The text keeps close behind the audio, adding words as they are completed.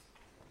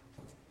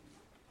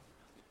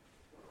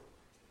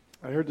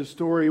I heard the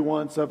story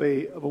once of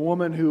a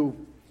woman who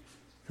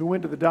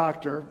went to the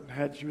doctor.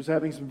 She was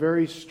having some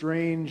very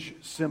strange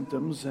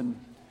symptoms, and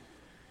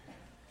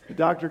the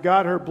doctor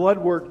got her blood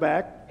work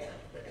back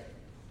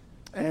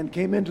and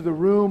came into the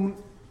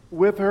room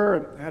with her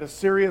and had a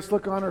serious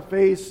look on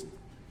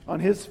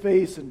his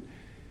face,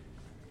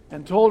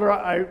 and told her,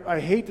 I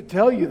hate to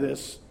tell you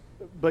this,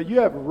 but you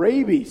have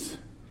rabies.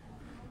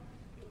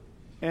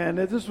 And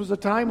this was a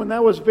time when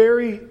that was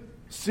very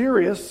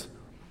serious.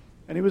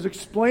 And he was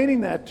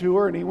explaining that to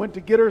her, and he went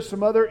to get her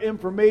some other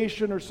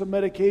information or some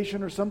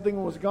medication or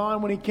something was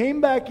gone. When he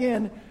came back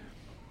in,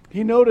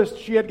 he noticed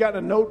she had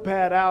gotten a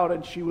notepad out,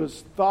 and she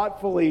was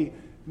thoughtfully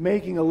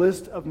making a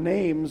list of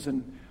names.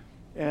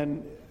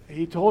 And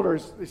he told her,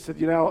 he said,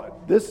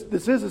 this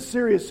is a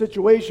serious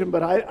situation,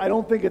 but I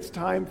don't think it's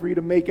time for you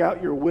to make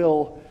out your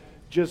will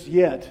just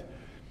yet.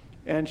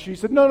 And she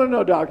said,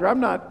 no, doctor,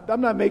 I'm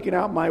not making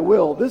out my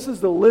will. This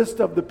is the list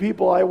of the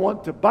people I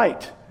want to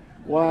bite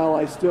while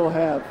I still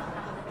have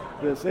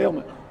this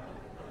ailment.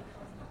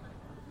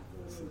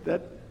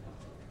 That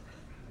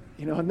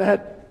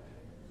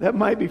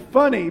might be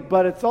funny,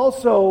 but it's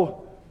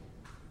also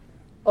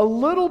a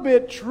little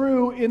bit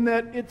true in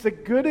that it's a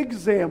good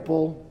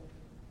example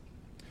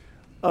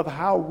of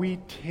how we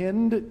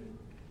tend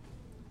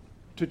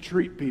to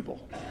treat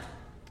people.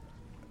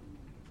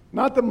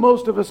 Not that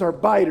most of us are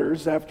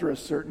biters after a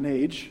certain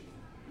age,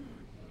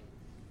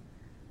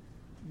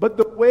 but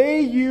the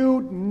way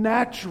you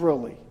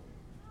naturally,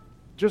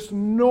 just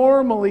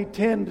normally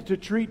tend to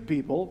treat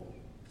people,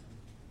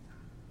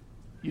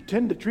 you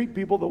tend to treat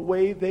people the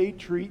way they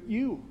treat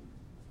you.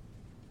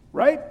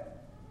 Right?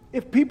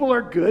 If people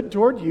are good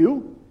toward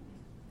you,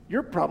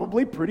 you're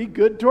probably pretty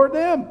good toward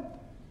them.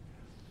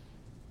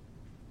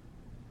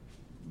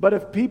 But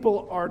if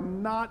people are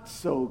not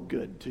so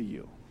good to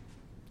you,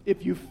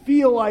 if you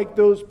feel like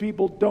those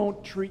people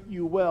don't treat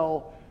you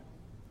well,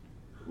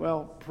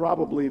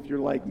 probably if you're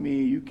like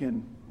me, you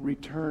can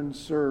return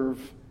serve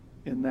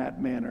in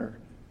that manner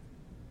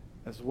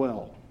as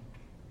well.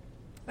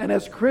 And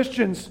as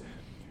Christians,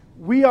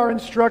 we are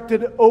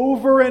instructed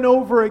over and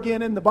over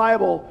again in the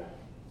Bible,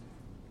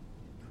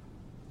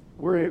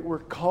 we're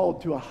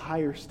called to a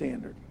higher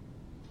standard.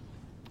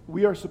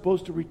 We are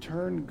supposed to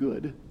return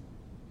good,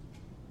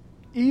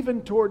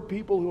 even toward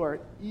people who are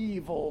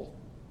evil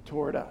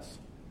toward us.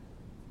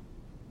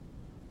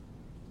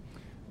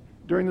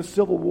 During the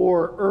Civil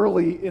War,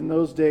 early in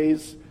those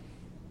days,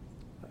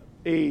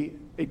 a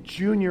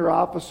junior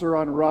officer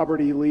on Robert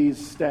E. Lee's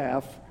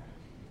staff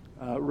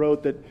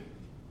wrote that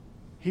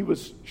he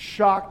was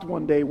shocked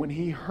one day when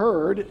he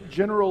heard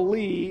General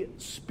Lee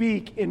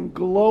speak in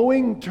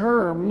glowing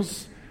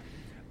terms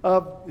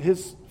of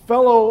his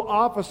fellow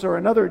officer,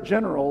 another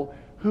general,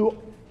 who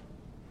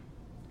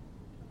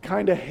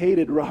kind of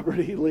hated Robert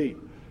E. Lee.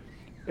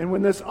 And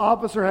when this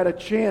officer had a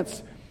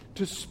chance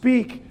to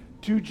speak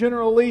to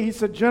General Lee, he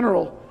said,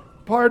 "General,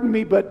 pardon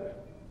me, but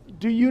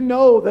do you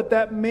know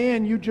that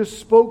man you just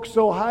spoke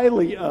so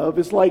highly of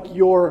is like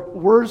your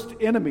worst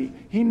enemy?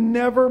 He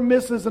never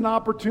misses an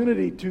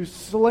opportunity to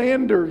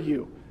slander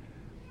you."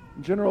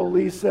 General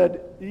Lee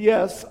said,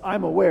 "Yes,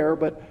 I'm aware,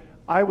 but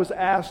I was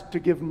asked to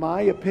give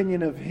my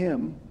opinion of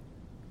him.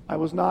 I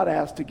was not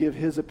asked to give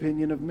his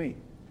opinion of me."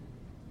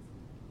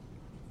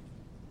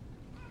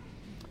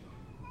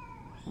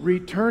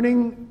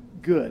 Returning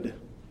good,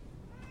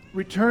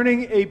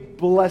 returning a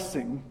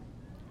blessing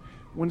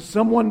when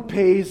someone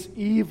pays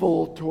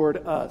evil toward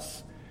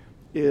us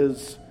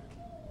is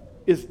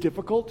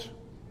difficult,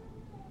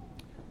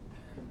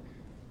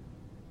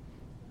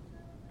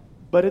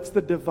 but it's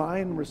the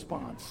divine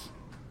response.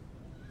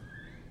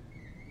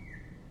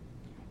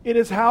 It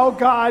is how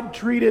God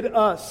treated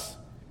us.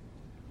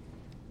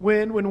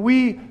 When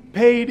we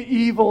paid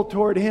evil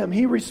toward Him,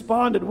 He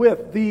responded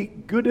with the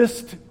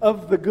goodest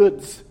of the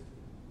goods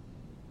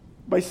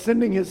by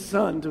sending His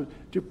Son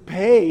to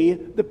pay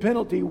the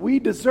penalty we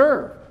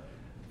deserve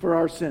for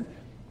our sin.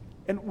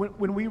 And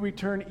when we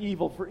return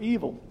evil for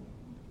evil,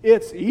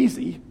 it's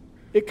easy.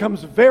 It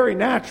comes very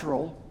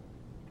natural.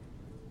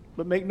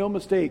 But make no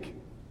mistake,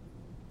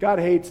 God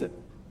hates it.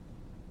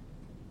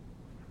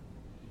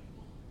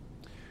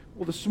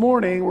 Well, this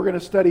morning we're going to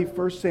study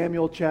 1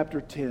 Samuel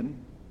chapter 10.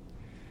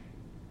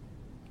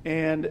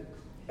 And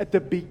at the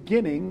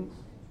beginning,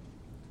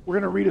 we're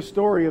going to read a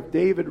story of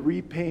David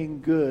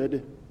repaying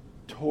good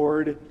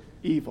toward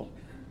evil.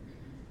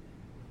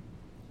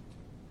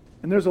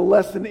 And there's a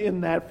lesson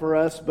in that for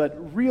us,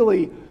 but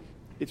really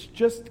it's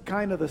just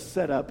kind of the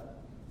setup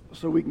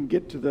so we can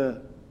get to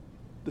the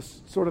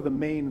sort of the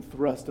main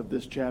thrust of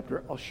this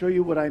chapter. I'll show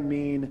you what I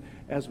mean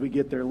as we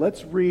get there.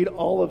 Let's read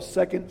all of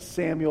 2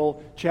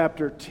 Samuel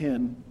chapter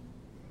 10.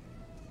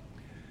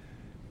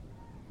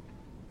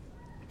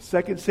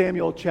 2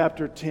 Samuel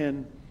chapter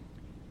 10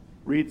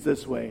 reads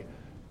this way.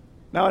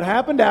 Now it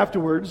happened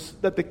afterwards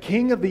that the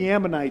king of the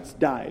Ammonites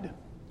died,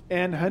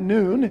 and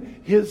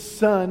Hanun, his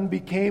son,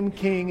 became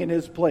king in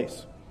his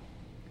place.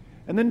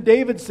 And then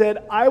David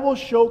said, "I will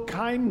show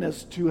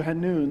kindness to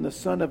Hanun, the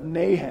son of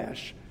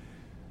Nahash,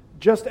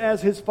 just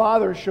as his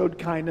father showed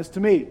kindness to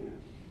me."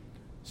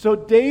 So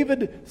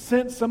David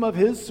sent some of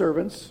his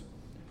servants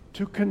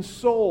to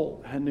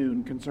console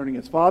Hanun concerning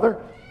his father.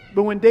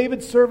 But when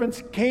David's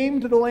servants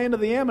came to the land of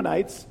the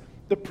Ammonites,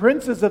 the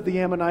princes of the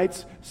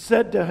Ammonites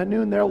said to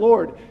Hanun their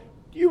lord,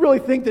 "Do you really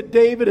think that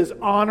David is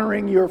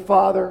honoring your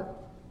father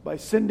by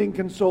sending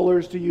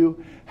consolers to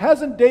you?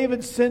 Hasn't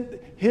David sent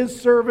his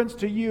servants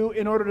to you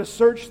in order to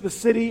search the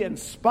city and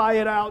spy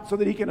it out so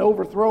that he can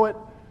overthrow it?"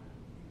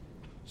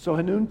 So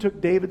Hanun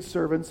took David's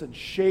servants and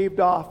shaved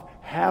off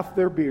half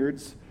their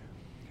beards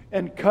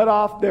and cut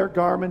off their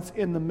garments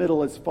in the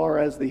middle as far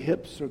as the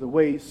hips or the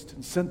waist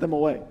and sent them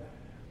away.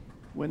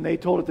 When they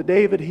told it to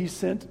David, he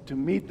sent to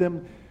meet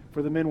them,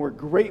 for the men were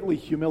greatly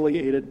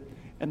humiliated.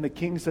 And the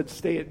king said,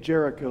 "Stay at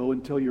Jericho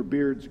until your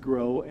beards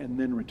grow and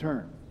then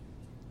return."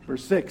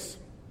 Verse 6.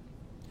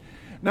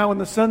 Now when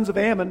the sons of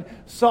Ammon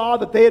saw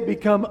that they had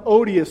become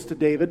odious to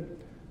David,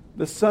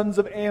 the sons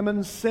of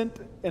Ammon sent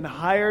and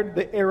hired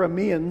the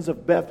Arameans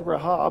of Beth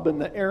Rahab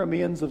and the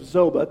Arameans of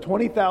Zobah,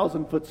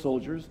 20,000 foot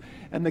soldiers,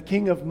 and the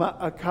king of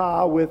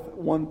Maacah with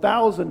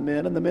 1,000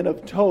 men, and the men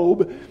of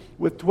Tob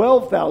with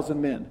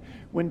 12,000 men.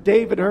 When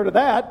David heard of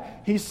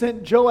that, he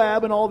sent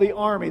Joab and all the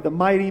army, the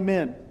mighty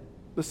men.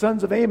 The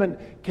sons of Ammon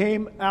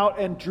came out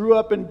and drew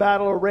up in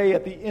battle array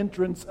at the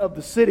entrance of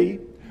the city,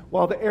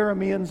 while the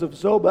Arameans of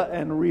Zobah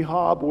and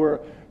Rehab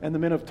and the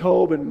men of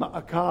Tob and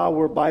Maacah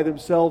were by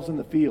themselves in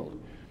the field.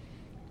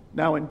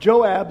 Now when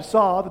Joab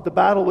saw that the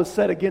battle was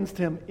set against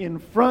him in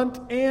front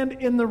and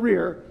in the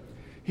rear,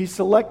 he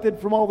selected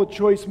from all the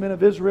choice men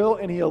of Israel,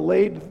 and he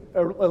arrayed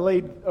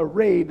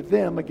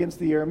them against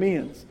the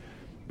Arameans.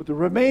 But the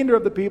remainder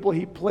of the people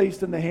he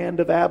placed in the hand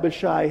of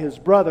Abishai his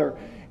brother,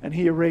 and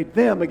he arrayed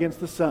them against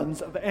the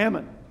sons of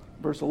Ammon.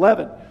 Verse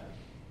 11.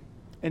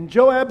 And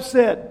Joab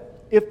said,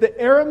 "If the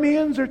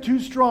Arameans are too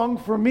strong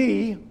for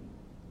me,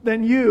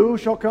 then you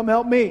shall come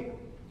help me.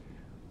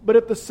 But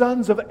if the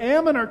sons of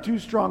Ammon are too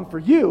strong for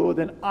you,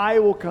 then I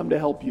will come to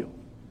help you.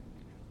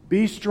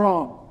 Be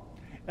strong,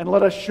 and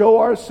let us show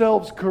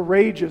ourselves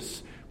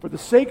courageous for the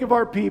sake of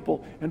our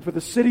people and for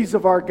the cities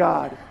of our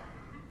God.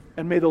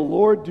 And may the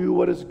Lord do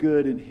what is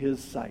good in his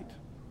sight."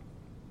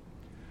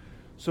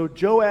 So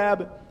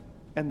Joab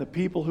and the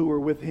people who were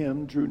with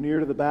him drew near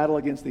to the battle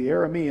against the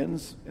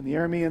Arameans, and the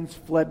Arameans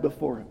fled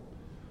before him.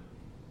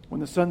 When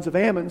the sons of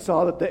Ammon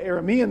saw that the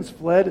Arameans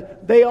fled,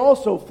 they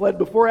also fled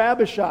before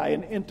Abishai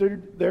and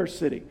entered their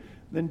city.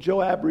 Then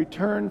Joab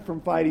returned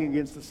from fighting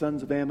against the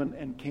sons of Ammon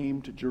and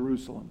came to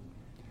Jerusalem.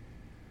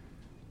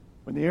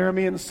 When the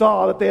Arameans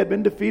saw that they had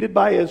been defeated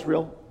by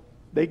Israel,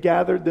 they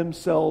gathered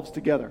themselves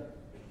together.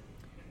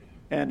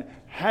 And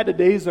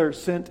Hadadezer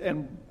sent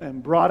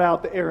and brought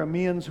out the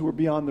Arameans who were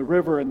beyond the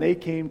river, and they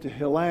came to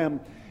Hilam,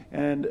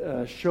 and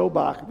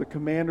Shobach, the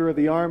commander of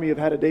the army of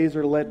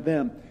Hadadezer, led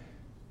them.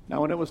 Now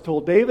when it was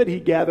told David,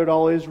 he gathered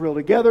all Israel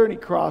together, and he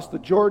crossed the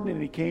Jordan,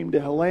 and he came to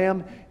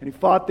Hilam, and he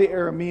fought the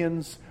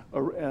Arameans,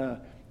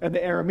 and the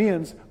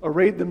Arameans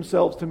arrayed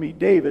themselves to meet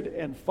David,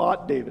 and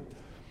fought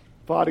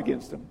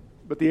against him.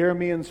 But the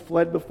Arameans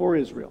fled before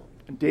Israel.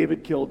 And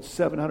David killed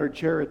 700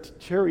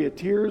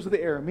 charioteers of the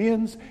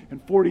Arameans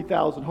and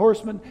 40,000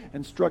 horsemen,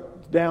 and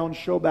struck down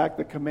Shobach,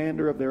 the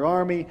commander of their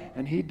army,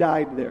 and he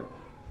died there.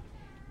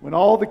 When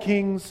all the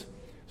king's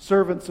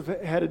servants of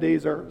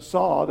Hadadezer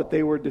saw that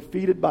they were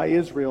defeated by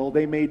Israel,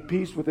 they made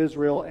peace with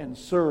Israel and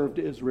served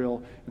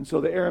Israel. And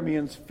so the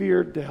Arameans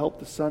feared to help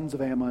the sons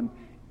of Ammon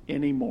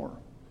anymore.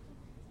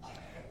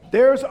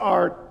 There's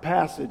our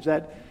passage.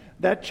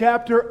 That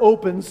chapter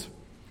opens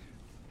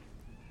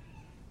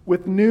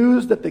with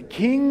news that the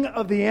king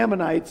of the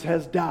Ammonites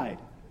has died.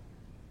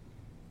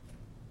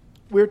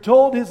 We're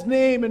told his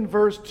name in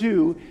verse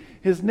 2.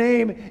 His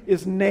name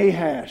is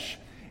Nahash.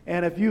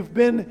 And if you've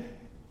been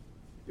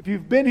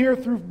here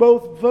through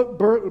both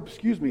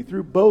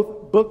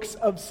books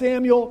of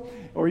Samuel,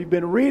 or you've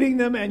been reading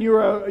them and you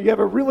have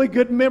a really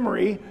good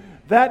memory,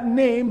 that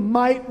name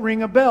might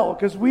ring a bell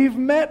because we've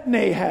met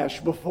Nahash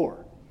before.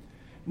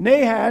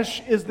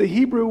 Nahash is the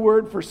Hebrew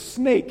word for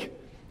snake.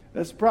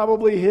 That's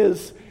probably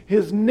his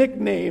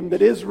nickname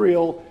that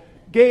Israel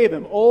gave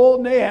him.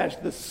 Old Nahash,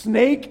 the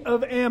snake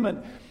of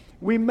Ammon.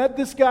 We met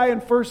this guy in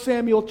 1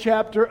 Samuel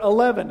chapter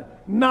 11.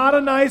 Not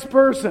a nice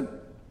person.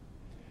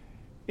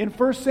 In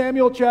 1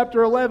 Samuel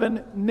chapter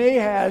 11,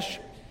 Nahash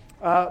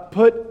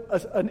put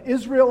an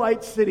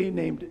Israelite city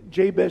named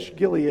Jabesh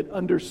Gilead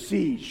under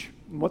siege.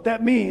 And what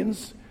that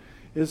means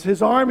is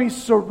his army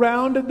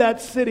surrounded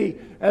that city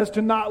as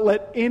to not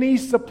let any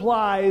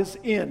supplies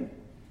in.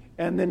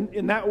 And then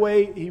in that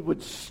way, he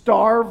would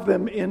starve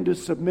them into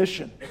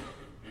submission.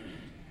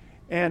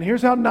 And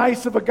here's how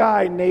nice of a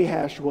guy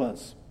Nahash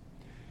was.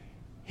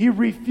 He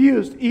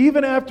refused,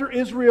 even after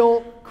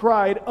Israel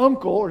cried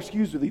uncle,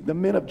 the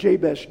men of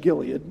Jabesh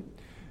Gilead,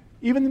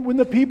 even when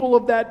the people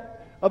of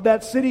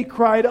that city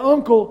cried,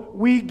 "Uncle,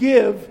 we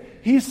give,"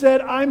 he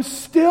said, "I'm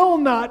still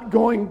not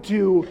going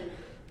to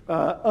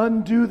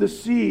undo the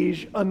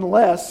siege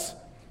unless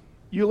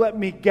you let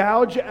me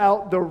gouge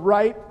out the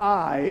right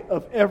eye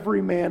of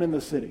every man in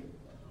the city."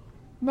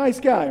 Nice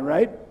guy,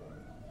 right?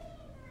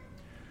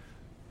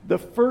 the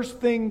first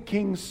thing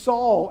King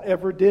Saul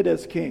ever did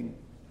as king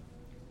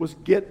was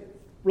get,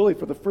 really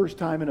for the first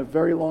time in a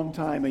very long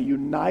time, a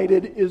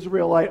united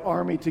Israelite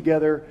army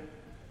together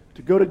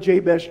to go to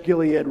Jabesh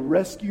Gilead,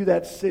 rescue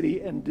that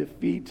city, and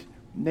defeat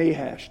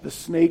Nahash, the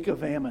snake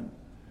of Ammon.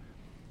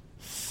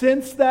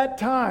 Since that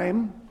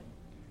time,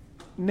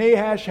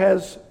 Nahash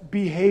has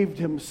behaved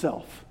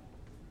himself.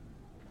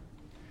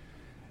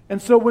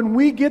 And so when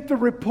we get the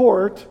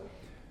report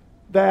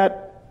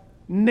that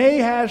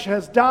Nahash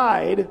has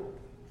died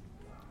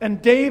and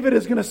David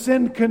is going to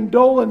send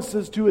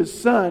condolences to his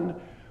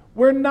son,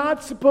 we're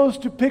not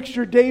supposed to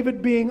picture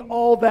David being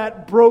all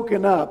that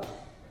broken up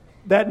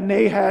that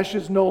Nahash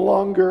is no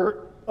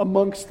longer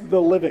amongst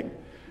the living.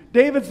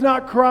 David's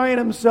not crying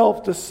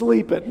himself to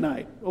sleep at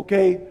night,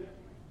 okay?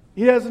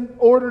 He hasn't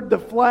ordered the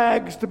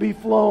flags to be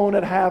flown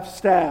at half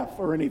staff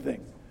or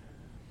anything.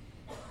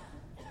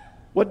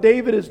 What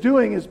David is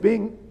doing is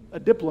being a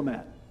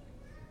diplomat.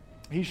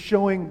 He's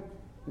showing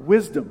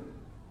wisdom.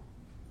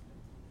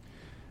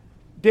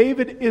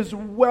 David is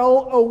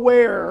well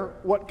aware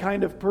what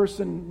kind of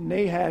person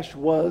Nahash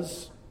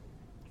was,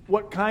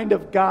 what kind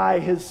of guy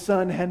his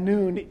son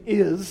Hanun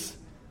is.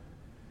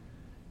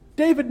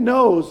 David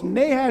knows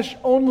Nahash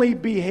only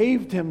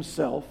behaved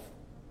himself.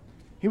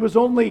 He was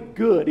only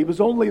good. He was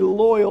only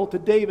loyal to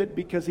David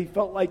because he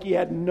felt like he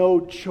had no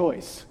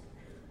choice.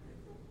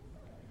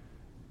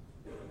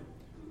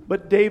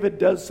 But David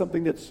does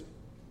something that's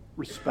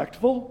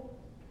respectful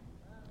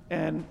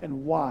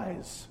and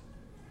wise.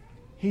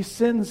 He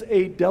sends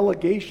a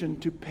delegation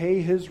to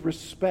pay his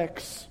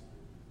respects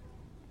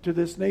to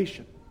this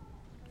nation.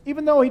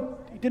 Even though he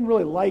didn't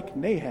really like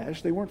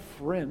Nahash, they weren't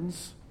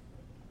friends.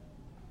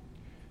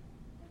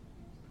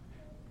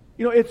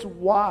 You know, it's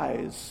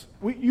wise.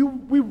 We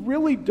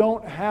really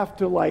don't have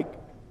to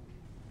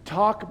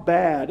talk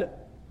bad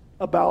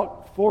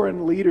about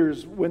foreign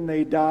leaders when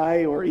they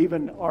die, or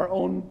even our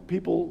own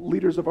people,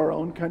 leaders of our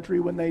own country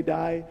when they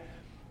die.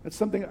 That's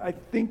something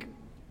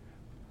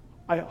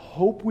I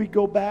hope we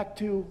go back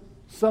to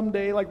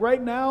someday. Like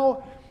right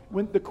now,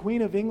 when the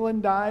Queen of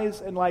England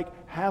dies and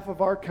half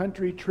of our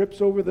country trips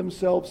over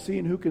themselves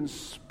seeing who can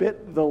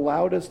spit the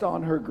loudest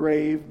on her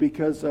grave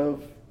because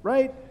of,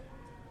 right?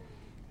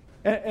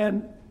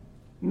 And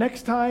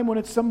next time when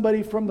it's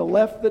somebody from the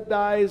left that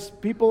dies,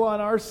 people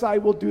on our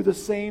side will do the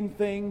same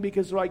thing,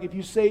 because if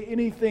you say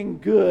anything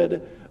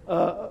good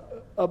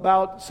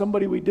about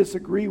somebody we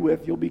disagree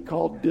with, you'll be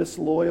called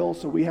disloyal.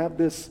 So we have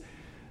this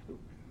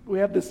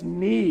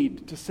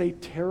need to say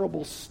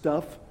terrible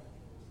stuff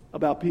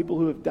about people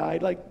who have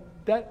died.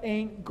 That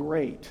ain't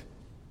great.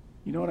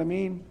 You know what I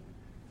mean?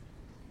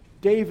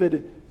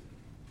 David,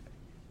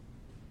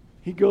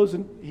 he goes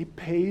and he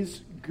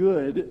pays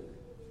good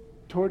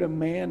toward a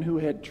man who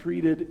had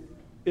treated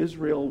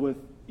Israel with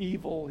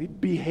evil. He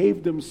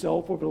behaved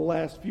himself over the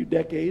last few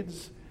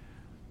decades.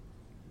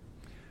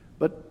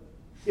 But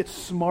it's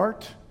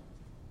smart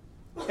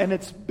and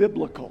it's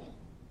biblical.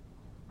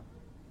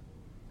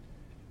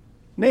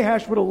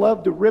 Nahash would have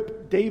loved to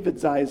rip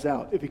David's eyes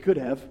out if he could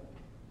have.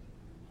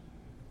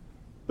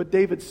 But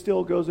David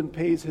still goes and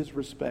pays his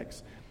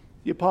respects.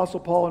 The Apostle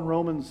Paul in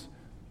Romans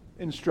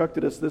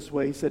instructed us this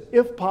way. He said,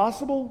 if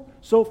possible,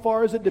 so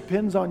far as it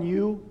depends on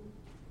you,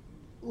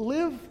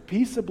 live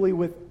peaceably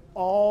with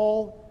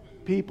all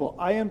people.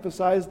 I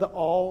emphasize the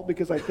all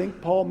because I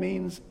think Paul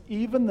means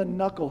even the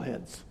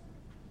knuckleheads.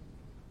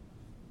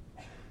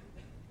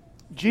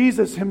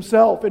 Jesus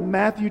himself in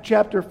Matthew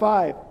chapter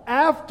 5,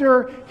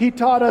 after he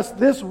taught us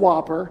this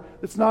whopper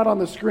that's not on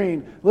the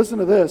screen, listen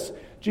to this.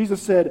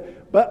 Jesus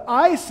said, but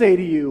I say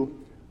to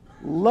you,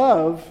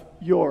 love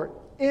your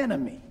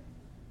enemy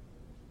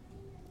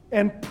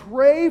and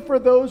pray for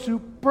those who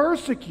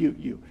persecute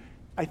you.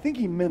 I think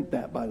he meant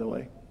that, by the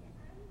way.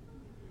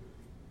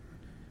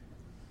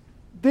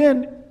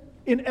 Then,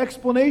 in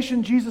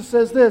explanation, Jesus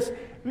says this,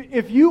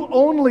 if you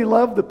only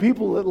love the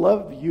people that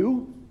love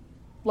you,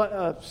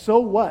 so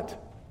what?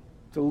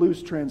 It's a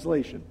loose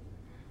translation.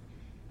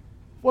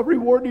 What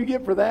reward do you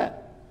get for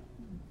that?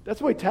 That's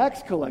the way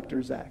tax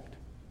collectors act.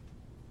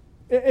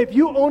 If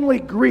you only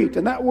greet,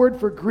 and that word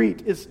for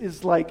greet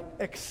is like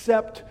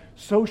accept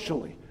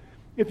socially.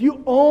 If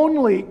you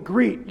only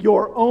greet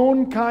your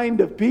own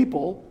kind of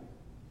people,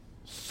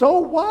 so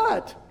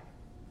what?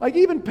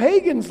 Even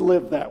pagans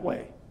live that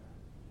way.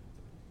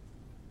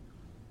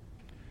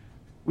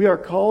 We are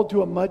called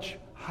to a much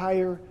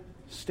higher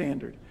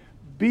standard.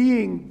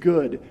 Being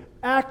good,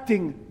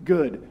 acting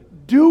good,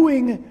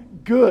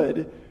 doing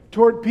good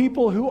toward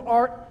people who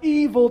are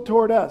evil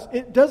toward us.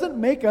 It doesn't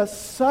make us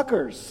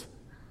suckers.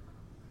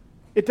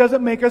 It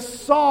doesn't make us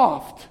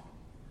soft.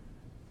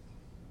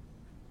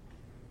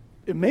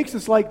 It makes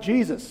us like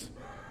Jesus.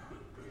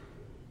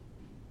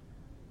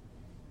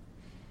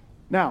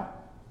 Now,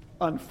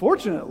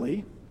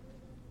 unfortunately,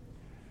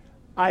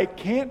 I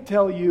can't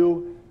tell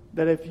you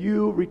that if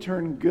you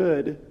return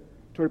good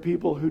toward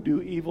people who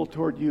do evil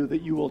toward you,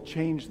 that you will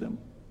change them.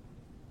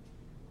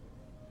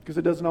 Because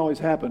it doesn't always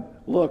happen.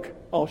 Look,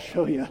 I'll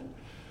show you.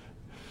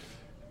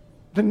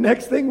 the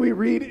next thing we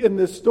read in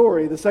this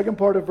story, the second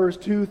part of verse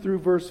 2 through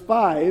verse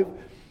 5,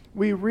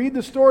 we read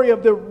the story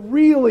of the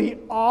really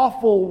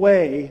awful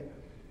way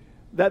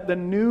that the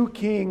new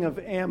king of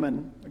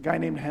Ammon, a guy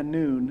named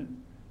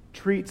Hanun,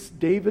 treats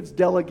David's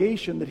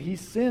delegation that he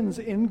sends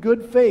in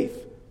good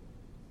faith.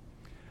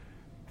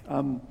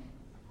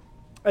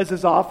 As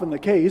is often the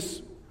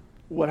case,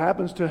 what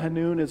happens to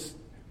Hanun is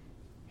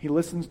he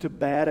listens to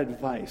bad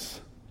advice.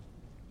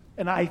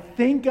 And I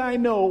think I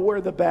know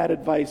where the bad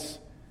advice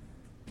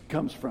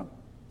comes from.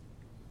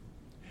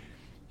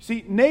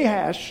 See,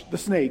 Nahash, the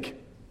snake,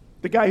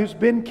 the guy who's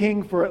been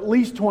king for at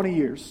least 20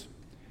 years,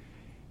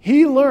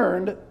 he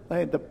learned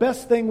that the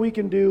best thing we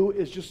can do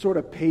is just sort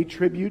of pay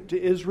tribute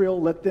to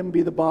Israel, let them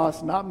be the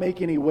boss, not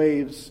make any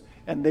waves,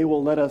 and they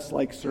will let us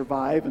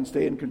survive and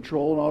stay in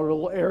control in our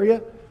little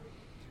area.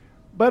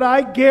 But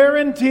I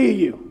guarantee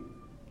you,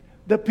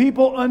 the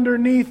people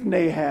underneath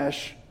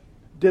Nahash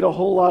did a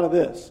whole lot of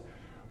this.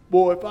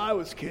 Boy, if I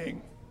was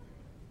king,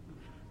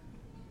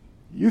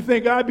 you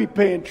think I'd be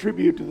paying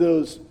tribute to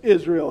those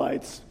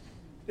Israelites?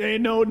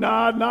 Ain't no,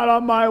 not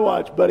on my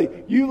watch, buddy.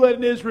 You let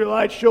an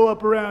Israelite show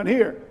up around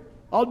here,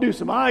 I'll do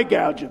some eye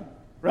gouging,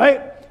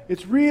 right?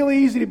 It's real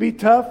easy to be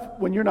tough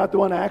when you're not the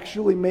one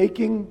actually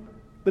making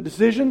the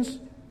decisions,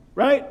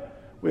 right?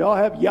 We all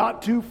have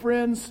yacht 2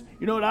 friends.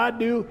 You know what I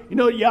do? You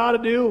know what you ought to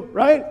do,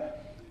 right?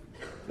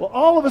 Well,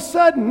 all of a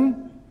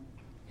sudden,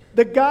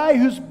 the guy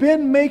who's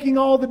been making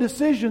all the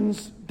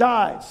decisions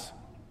dies.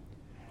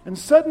 And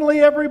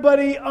suddenly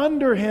everybody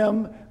under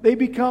him, they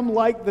become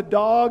like the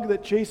dog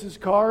that chases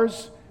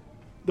cars.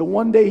 The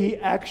one day he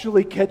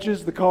actually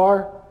catches the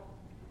car,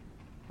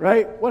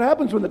 right? What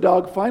happens when the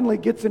dog finally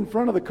gets in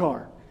front of the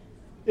car?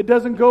 It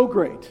doesn't go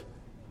great,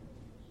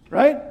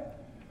 right?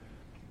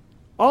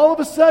 All of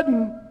a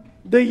sudden,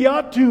 the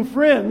Yatu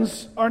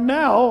friends are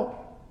now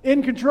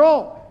in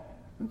control.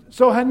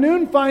 So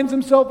Hanun finds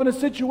himself in a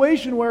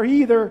situation where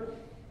he either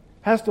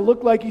has to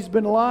look like he's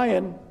been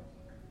lying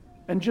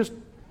and just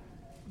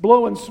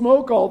blowing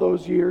smoke all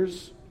those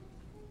years,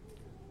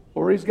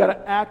 or he's got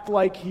to act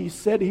like he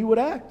said he would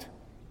act.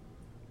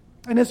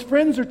 And his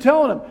friends are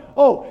telling him,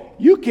 oh,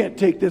 you can't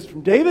take this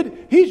from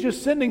David. He's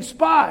just sending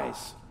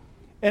spies.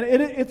 And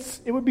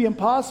it would be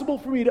impossible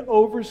for me to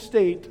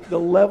overstate the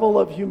level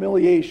of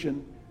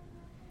humiliation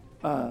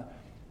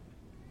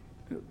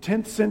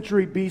 10th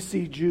century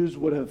BC Jews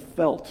would have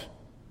felt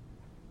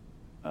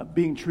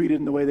being treated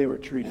in the way they were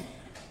treated.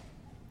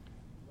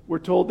 We're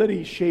told that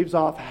he shaves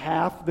off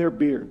half their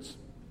beards.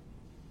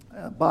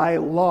 By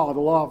law,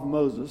 the law of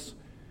Moses,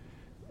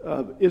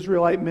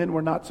 Israelite men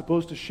were not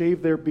supposed to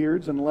shave their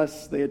beards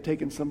unless they had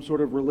taken some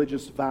sort of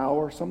religious vow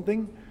or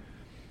something.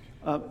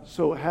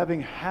 So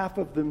having half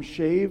of them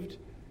shaved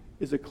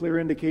is a clear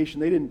indication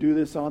they didn't do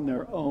this on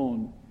their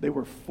own. They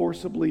were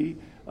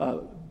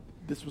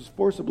this was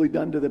forcibly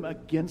done to them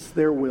against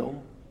their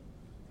will.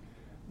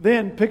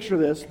 Then, picture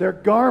this, their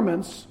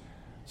garments,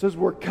 says,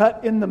 were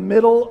cut in the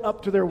middle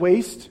up to their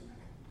waist.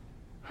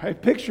 All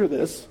right, picture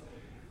this.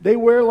 They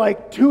wear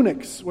like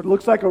tunics, what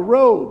looks like a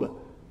robe.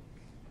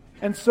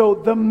 And so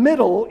the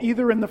middle,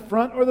 either in the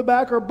front or the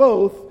back or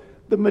both,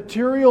 the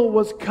material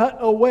was cut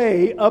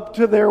away up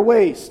to their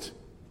waist.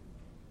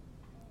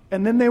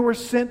 And then they were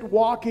sent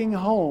walking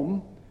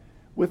home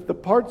with the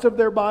parts of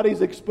their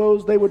bodies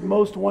exposed they would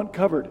most want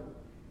covered.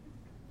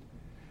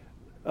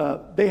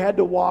 They had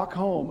to walk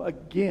home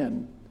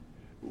again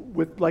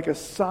with like a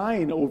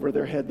sign over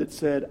their head that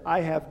said,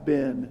 I have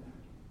been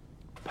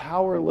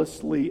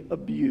powerlessly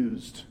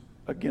abused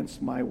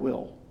against my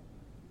will.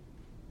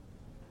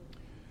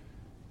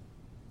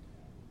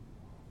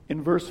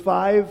 In verse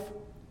 5,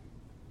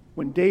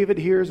 when David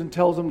hears and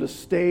tells them to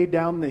stay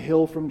down the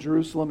hill from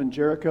Jerusalem and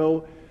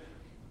Jericho,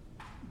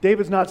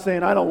 David's not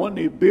saying, I don't want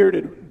any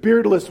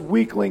beardless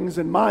weaklings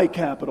in my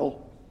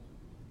capital.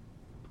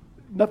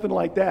 Nothing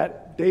like that.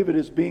 David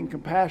is being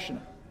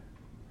compassionate.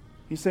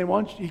 He's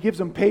saying, he gives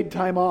them paid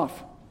time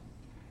off.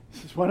 He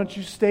says, why don't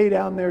you stay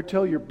down there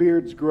till your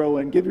beards grow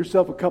and give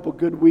yourself a couple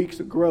good weeks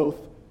of growth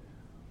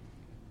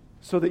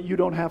so that you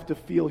don't have to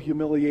feel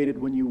humiliated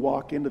when you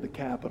walk into the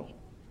capital.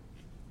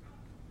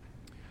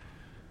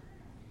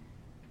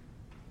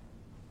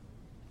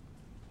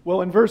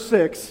 Well, in verse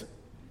 6,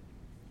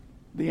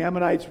 the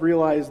Ammonites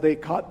realized they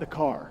caught the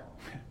car.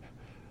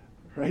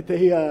 Right?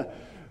 They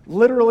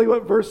literally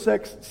what verse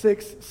 6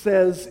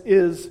 says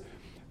is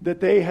that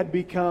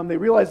they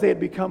realized they had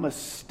become a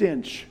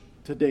stench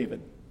to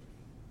David.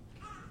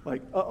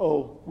 Like,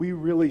 we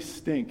really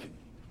stink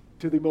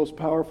to the most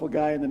powerful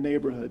guy in the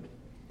neighborhood.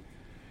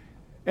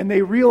 And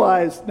they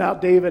realized now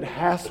David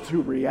has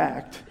to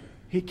react.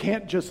 He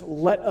can't just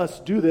let us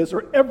do this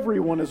or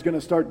everyone is going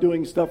to start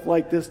doing stuff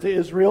like this to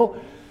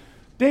Israel.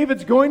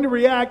 David's going to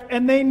react,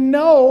 and they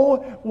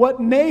know what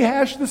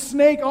Nahash the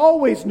snake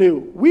always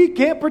knew. We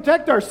can't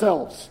protect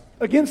ourselves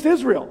against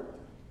Israel.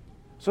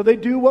 So they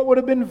do what would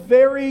have been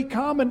very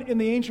common in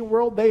the ancient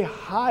world. They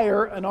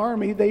hire an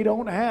army they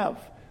don't have.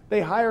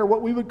 They hire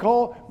what we would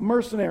call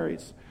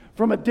mercenaries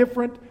from a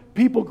different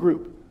people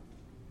group.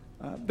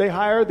 They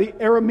hire the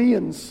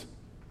Arameans.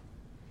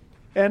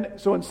 And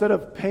so instead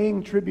of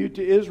paying tribute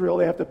to Israel,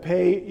 they have to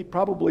pay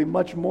probably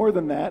much more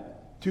than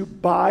that to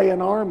buy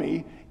an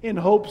army in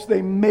hopes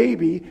they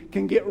maybe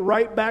can get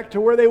right back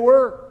to where they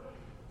were.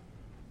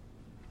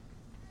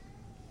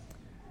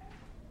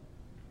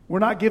 We're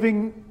not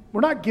given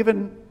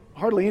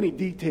hardly any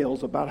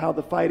details about how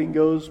the fighting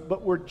goes,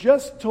 but we're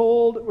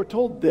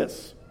told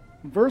this.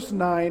 In verse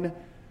 9,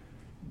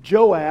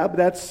 Joab,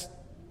 that's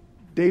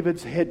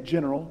David's head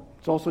general,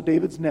 it's also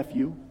David's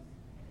nephew.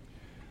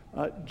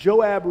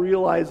 Joab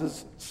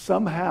realizes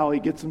somehow he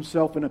gets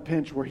himself in a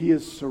pinch where he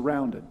is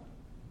surrounded.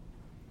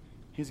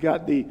 He's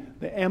got the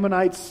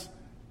Ammonites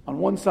on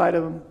one side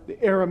of him, the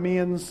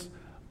Arameans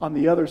on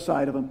the other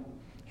side of him.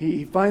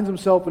 He finds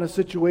himself in a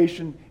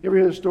situation. You ever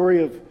hear the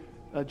story of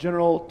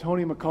General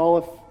Tony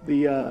McAuliffe,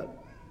 the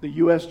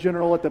U.S.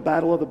 general at the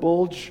Battle of the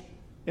Bulge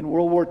in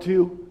World War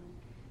II?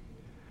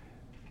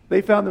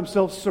 They found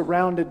themselves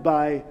surrounded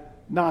by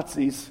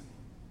Nazis.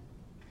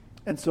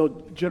 And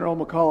so General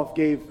McAuliffe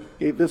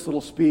gave this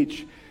little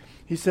speech.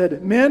 He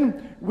said,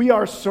 "Men, we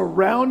are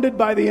surrounded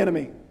by the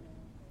enemy.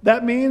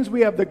 That means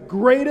we have the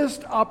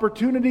greatest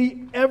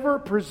opportunity ever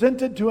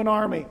presented to an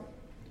army.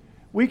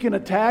 We can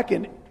attack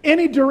in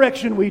any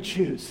direction we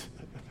choose."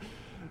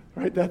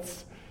 Right?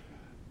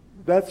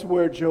 That's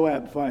where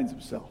Joab finds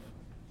himself.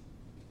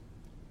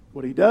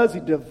 What he does, he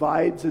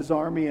divides his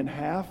army in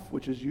half,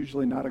 which is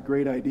usually not a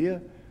great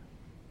idea.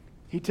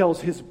 He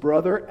tells his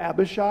brother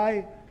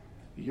Abishai,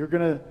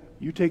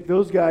 you take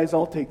those guys,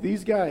 I'll take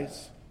these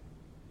guys.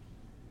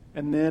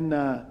 And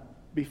then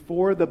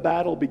before the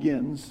battle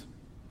begins,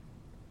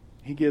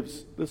 he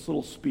gives this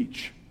little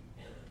speech.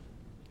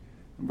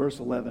 In verse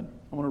 11,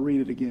 I want to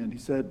read it again. He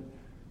said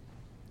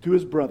to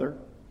his brother,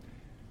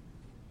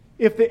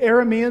 "If the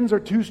Arameans are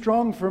too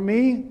strong for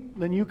me,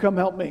 then you come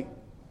help me.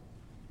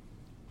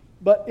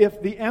 But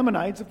if the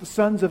Ammonites, if the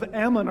sons of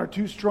Ammon are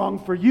too strong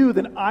for you,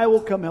 then I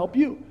will come help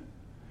you.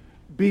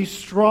 Be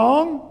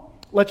strong.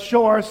 Let's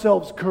show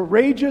ourselves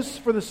courageous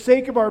for the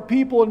sake of our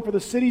people and for the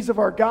cities of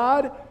our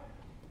God.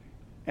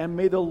 And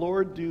may the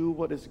Lord do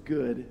what is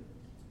good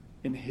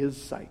in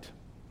His sight."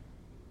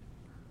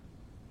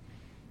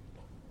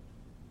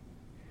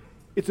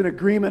 It's an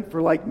agreement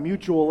for like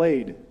mutual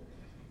aid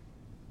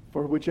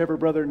for whichever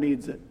brother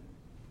needs it.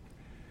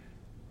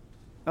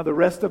 Now the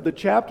rest of the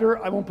chapter,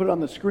 I won't put it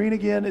on the screen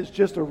again, is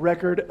just a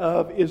record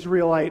of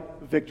Israelite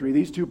victory.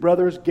 These two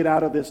brothers get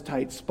out of this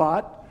tight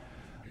spot.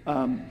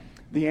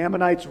 The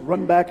Ammonites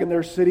run back in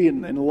their city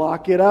and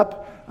lock it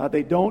up.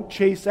 They don't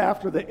chase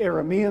after the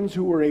Arameans,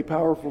 who were a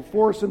powerful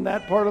force in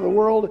that part of the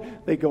world.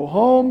 They go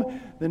home.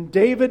 Then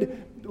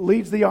David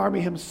leads the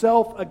army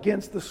himself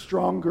against the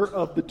stronger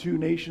of the two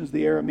nations,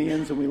 the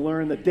Arameans, and we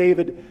learn that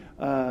David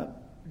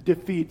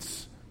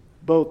defeats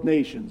both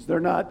nations.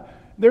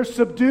 They're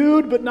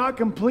subdued, but not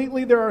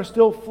completely. There are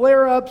still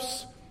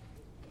flare-ups,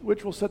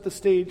 which will set the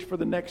stage for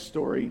the next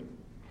story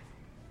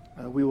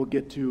we will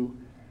get to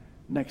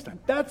next time.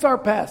 That's our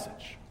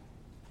passage.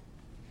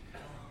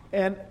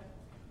 And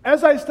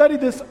as I studied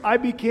this, I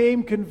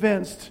became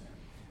convinced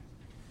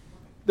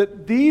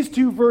that these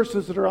two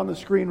verses that are on the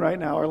screen right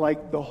now are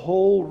like the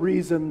whole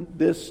reason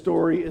this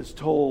story is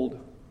told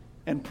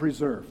and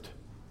preserved.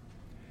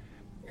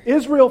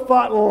 Israel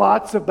fought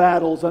lots of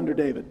battles under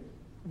David.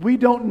 We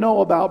don't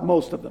know about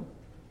most of them.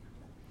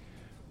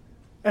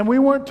 And we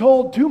weren't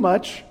told too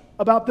much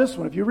about this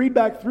one. If you read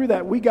back through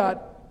that, we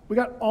got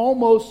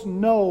almost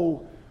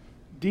no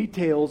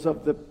details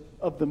of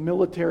the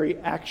military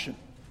action.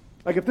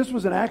 Like if this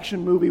was an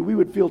action movie, we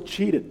would feel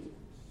cheated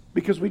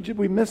because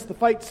we missed the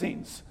fight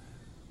scenes.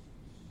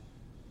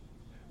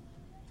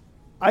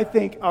 I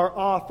think our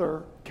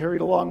author,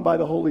 carried along by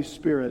the Holy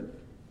Spirit,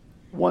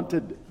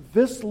 wanted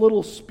this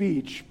little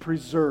speech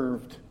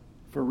preserved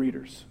for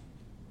readers.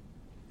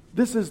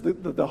 This is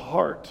the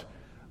heart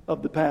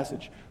of the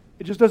passage.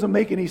 It just doesn't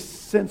make any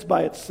sense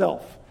by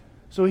itself.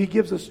 So he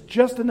gives us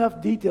just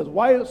enough details.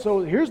 Why? So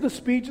here's the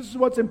speech. This is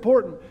what's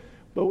important.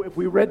 But if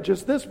we read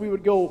just this, we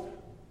would go,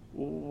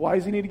 why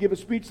does he need to give a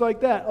speech like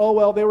that? Oh,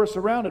 well, they were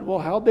surrounded. Well,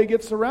 how'd they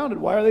get surrounded?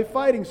 Why are they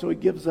fighting? So he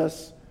gives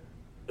us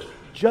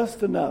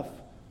just enough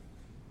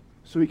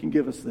so he can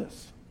give us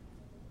this.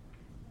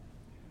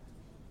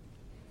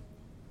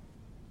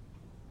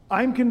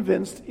 I'm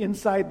convinced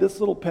inside this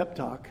little pep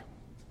talk,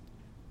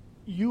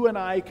 you and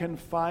I can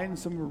find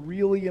some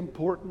really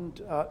important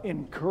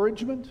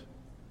encouragement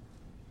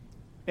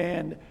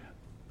and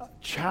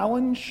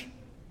challenge,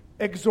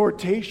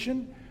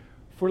 exhortation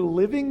for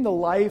living the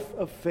life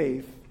of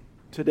faith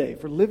today,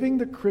 for living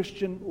the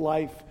Christian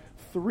life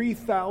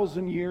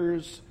 3,000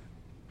 years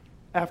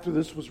after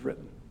this was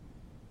written.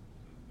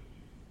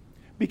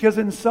 Because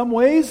in some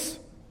ways,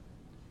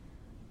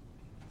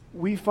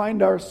 we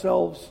find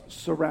ourselves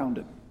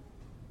surrounded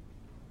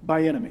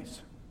by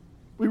enemies.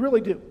 We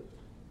really do.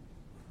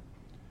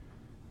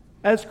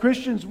 As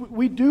Christians,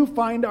 we do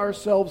find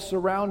ourselves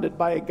surrounded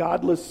by a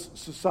godless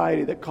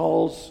society that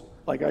calls,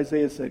 like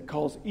Isaiah said,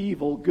 calls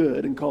evil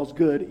good and calls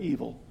good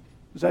evil.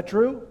 Is that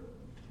true?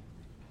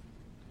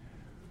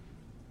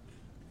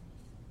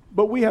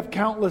 But we have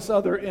countless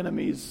other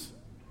enemies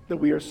that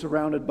we are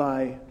surrounded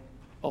by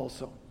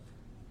also.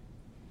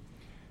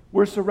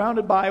 We're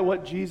surrounded by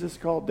what Jesus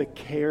called the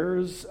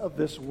cares of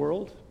this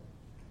world.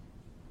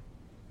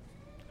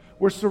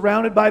 We're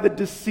surrounded by the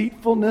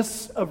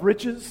deceitfulness of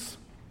riches.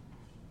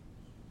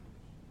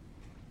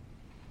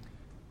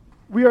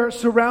 We are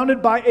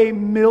surrounded by a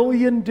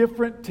million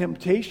different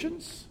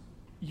temptations,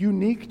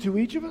 unique to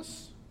each of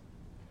us.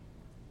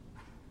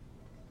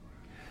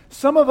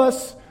 Some of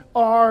us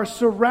are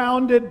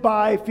surrounded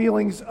by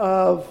feelings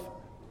of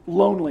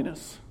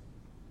loneliness.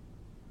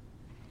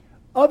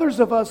 Others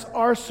of us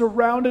are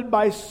surrounded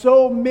by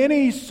so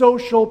many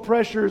social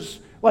pressures,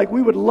 like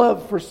we would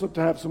love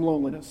to have some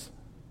loneliness.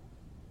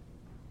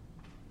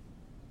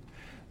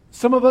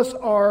 Some of us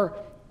are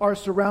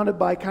surrounded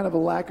by kind of a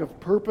lack of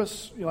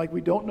purpose, like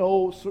we don't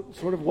know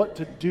sort of what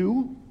to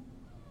do.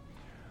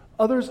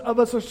 Others of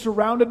us are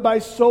surrounded by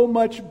so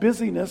much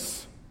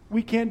busyness,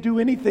 we can't do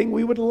anything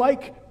we would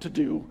like to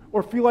do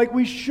or feel like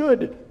we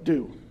should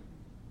do.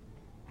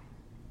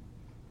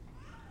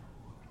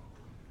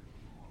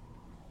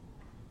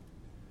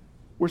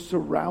 We're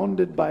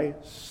surrounded by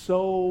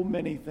so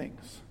many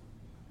things.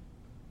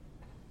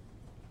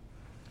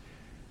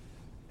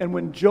 And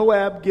when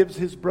Joab gives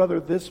his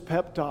brother this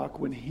pep talk,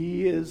 when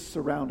he is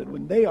surrounded,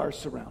 when they are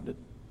surrounded,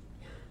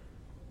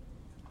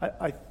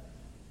 I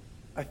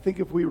think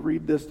if we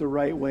read this the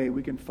right way,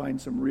 we can find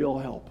some real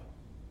help.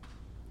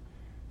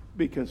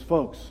 Because,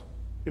 folks,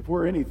 if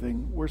we're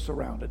anything, we're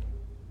surrounded.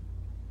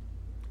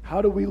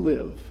 How do we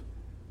live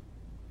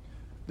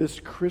this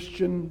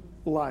Christian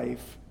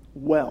life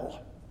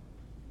well,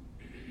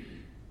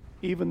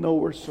 even though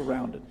we're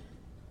surrounded?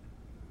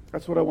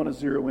 That's what I want to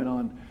zero in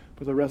on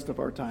for the rest of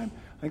our time.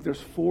 I think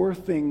there's 4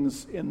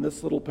 things in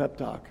this little pep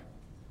talk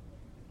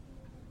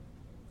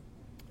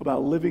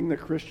about living the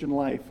Christian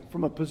life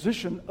from a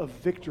position of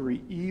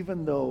victory,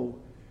 even though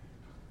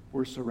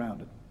we're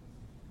surrounded.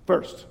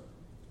 First,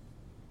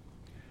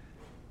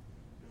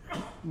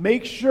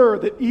 make sure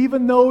that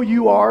even though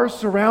you are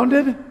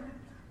surrounded,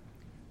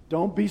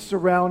 don't be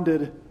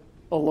surrounded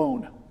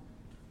alone.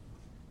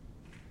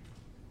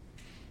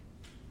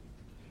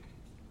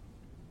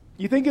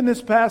 You think in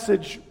this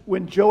passage,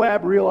 when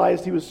Joab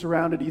realized he was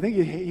surrounded, do you think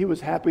he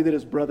was happy that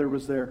his brother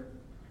was there?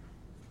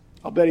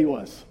 I'll bet he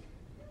was.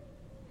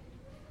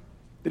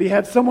 That he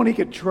had someone he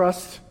could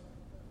trust.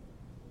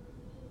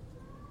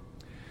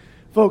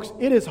 Folks,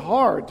 it is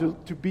hard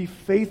to be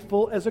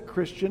faithful as a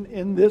Christian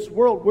in this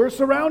world. We're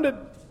surrounded.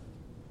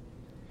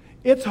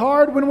 It's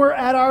hard when we're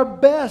at our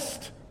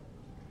best.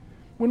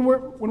 When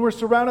we're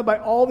surrounded by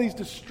all these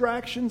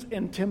distractions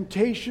and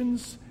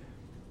temptations.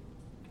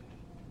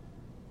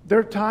 There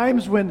are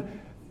times when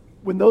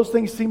those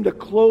things seem to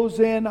close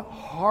in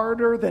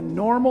harder than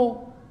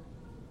normal.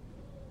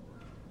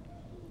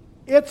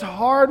 It's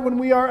hard when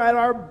we are at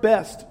our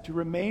best to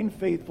remain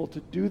faithful, to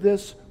do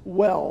this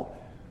well.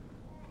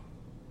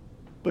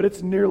 But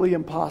it's nearly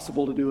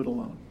impossible to do it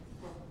alone.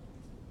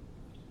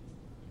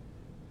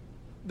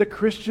 The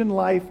Christian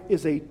life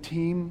is a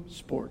team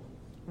sport.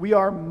 We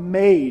are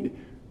made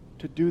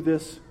to do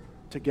this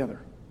together.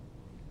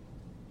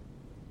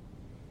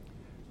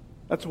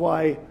 That's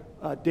why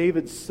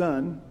David's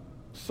son,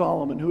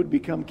 Solomon, who would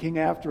become king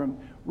after him,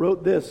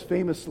 wrote this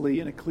famously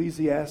in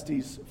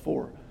Ecclesiastes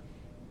 4.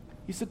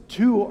 He said,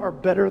 2 are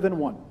better than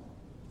 1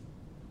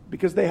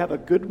 because they have a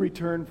good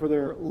return for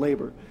their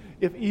labor.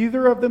 If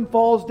either of them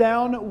falls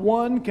down,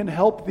 one can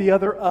help the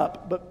other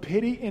up, but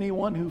pity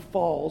anyone who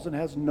falls and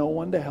has no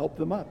one to help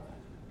them up.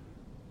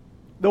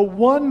 Though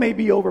one may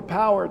be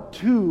overpowered,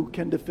 2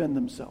 can defend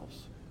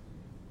themselves.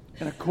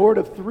 And a cord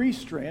of 3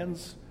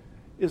 strands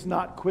is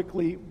not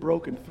quickly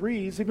broken.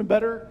 3 is even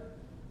better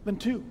than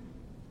 2.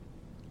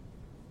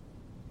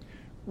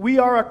 We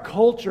are a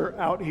culture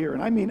out here,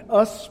 and I mean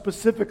us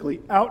specifically,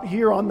 out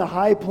here on the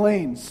high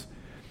plains.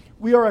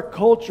 We are a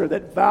culture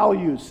that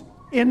values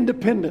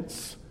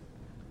independence.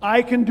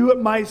 I can do it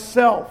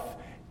myself.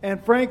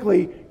 And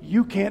frankly,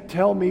 you can't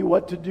tell me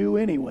what to do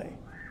anyway.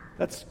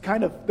 That's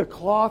kind of the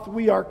cloth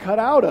we are cut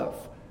out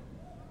of.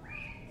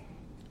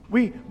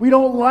 We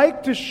don't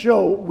like to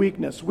show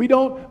weakness. We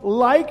don't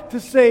like to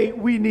say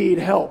we need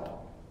help.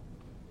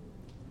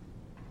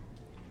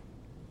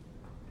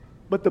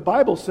 But the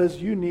Bible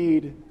says you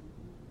need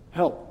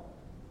help.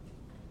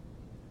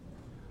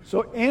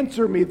 So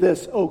answer me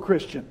this, O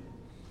Christian.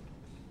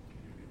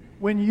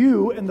 When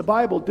you and the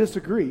Bible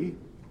disagree,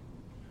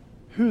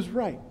 who's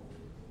right?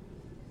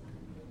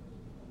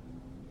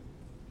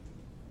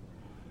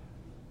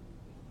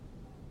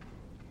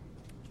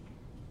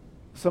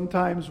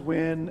 Sometimes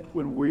when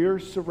we're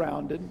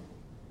surrounded,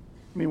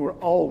 I mean, we're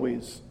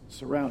always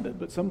surrounded,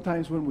 but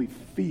sometimes when we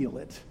feel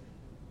it,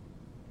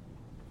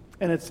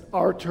 and it's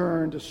our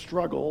turn to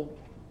struggle,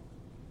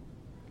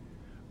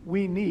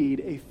 we need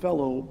a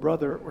fellow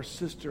brother or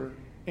sister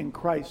in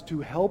Christ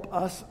to help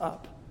us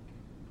up,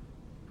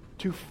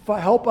 to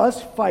help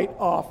us fight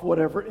off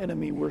whatever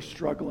enemy we're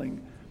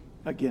struggling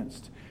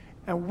against.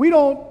 And we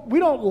don't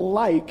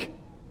like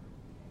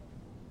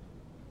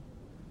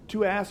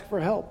to ask for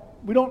help.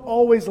 We don't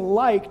always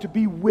like to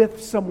be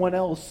with someone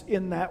else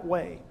in that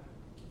way.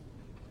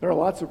 There are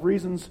lots of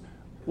reasons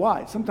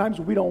why. Sometimes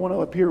we don't want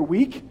to appear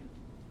weak.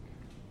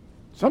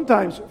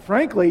 Sometimes,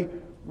 frankly,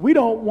 we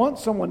don't want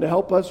someone to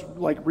help us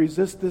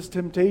resist this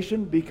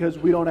temptation because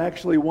we don't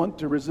actually want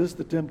to resist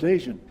the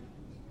temptation.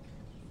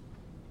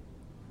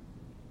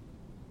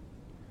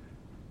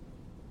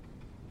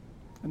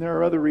 And there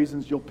are other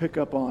reasons you'll pick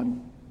up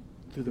on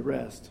through the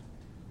rest.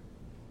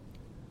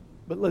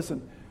 But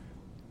listen,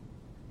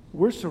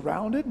 we're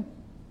surrounded,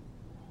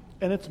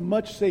 and it's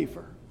much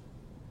safer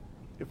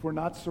if we're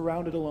not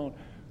surrounded alone.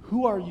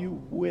 Who are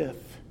you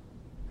with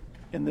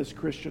in this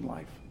Christian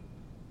life?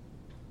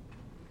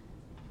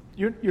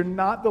 You're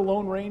not the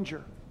Lone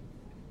Ranger,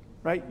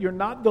 right? You're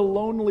not the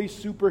lonely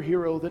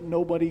superhero that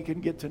nobody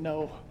can get to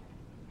know.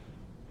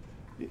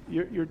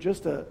 You're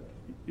just a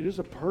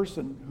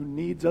person who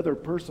needs other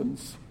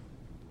persons.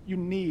 You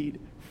need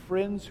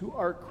friends who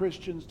are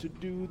Christians to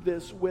do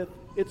this with.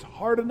 It's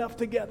hard enough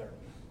together.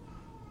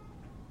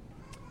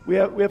 We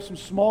have some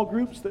small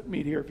groups that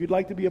meet here. If you'd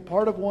like to be a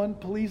part of one,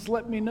 please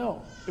let me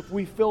know. If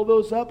we fill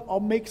those up, I'll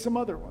make some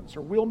other ones,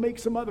 or we'll make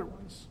some other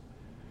ones.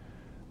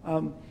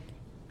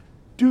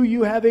 Do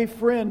you have a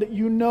friend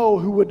you know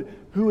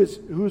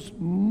who's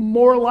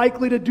more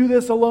likely to do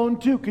this alone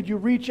too? Could you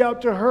reach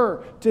out to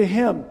her, to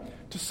him,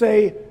 to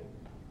say,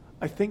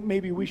 I think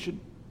maybe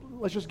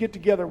let's just get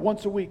together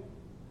once a week.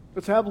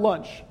 Let's have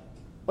lunch.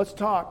 Let's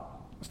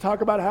talk. Let's talk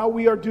about how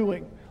we are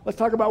doing. Let's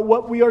talk about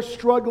what we are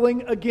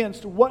struggling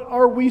against. What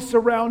are we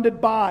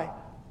surrounded by?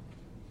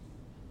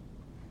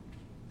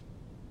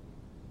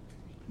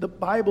 The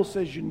Bible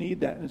says you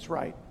need that, and it's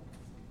right.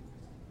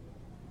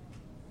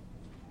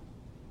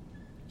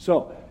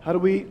 So, how do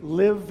we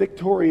live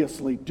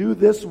victoriously? Do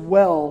this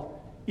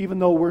well, even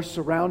though we're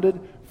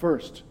surrounded?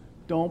 First,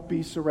 don't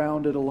be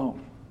surrounded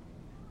alone.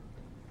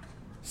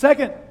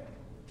 Second,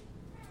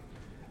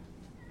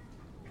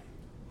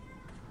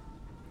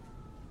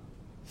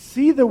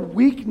 see the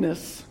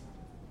weakness,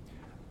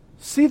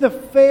 see the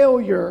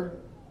failure,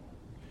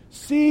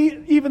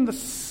 see even the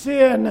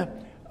sin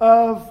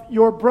of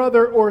your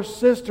brother or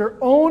sister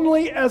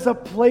only as a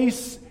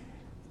place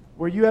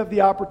where you have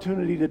the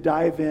opportunity to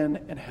dive in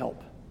and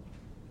help.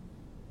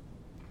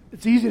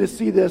 It's easy to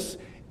see this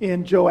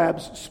in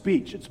Joab's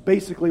speech. It's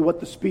basically what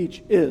the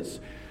speech is.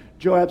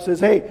 Joab says,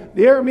 hey,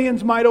 the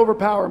Arameans might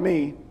overpower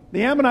me.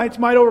 The Ammonites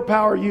might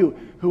overpower you.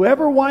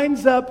 Whoever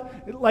winds up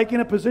in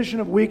a position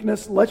of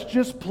weakness, let's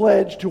just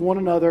pledge to one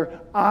another,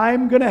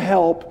 I'm going to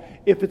help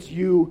if it's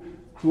you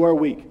who are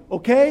weak.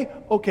 Okay?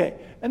 Okay.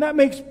 And that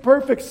makes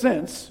perfect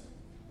sense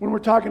when we're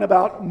talking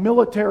about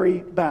military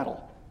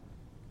battle.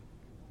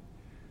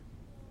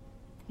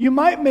 You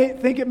might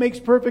think it makes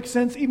perfect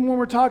sense even when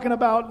we're talking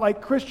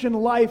about Christian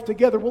life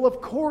together. Well,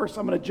 of course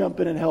I'm going to jump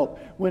in and help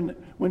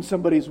when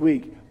somebody's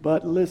weak.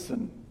 But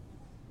listen,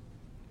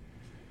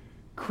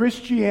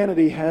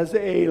 Christianity has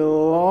a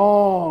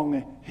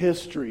long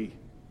history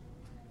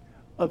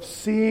of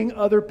seeing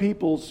other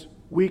people's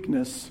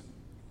weakness,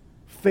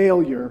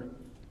 failure,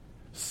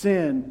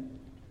 sin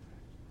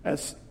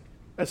as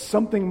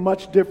something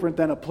much different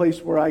than a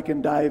place where I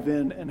can dive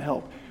in and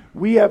help.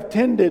 We have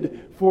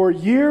tended for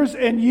years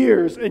and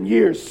years and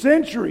years,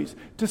 centuries,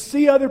 to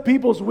see other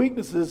people's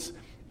weaknesses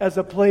as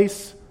a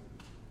place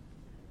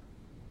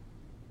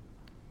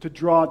to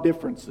draw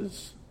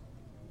differences,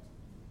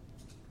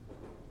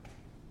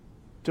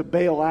 to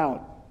bail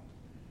out.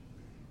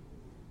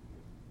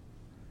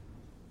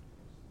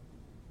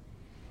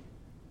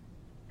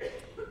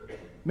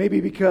 Maybe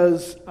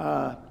because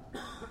I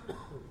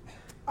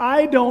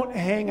don't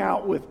hang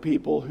out with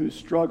people who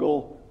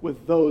struggle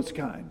with those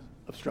kinds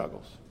of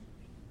struggles.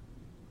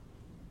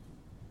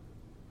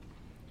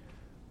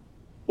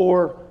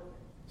 Or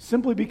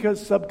simply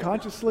because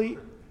subconsciously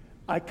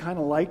I kind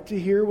of like to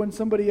hear when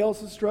somebody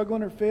else is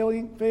struggling or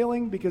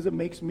failing because it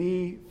makes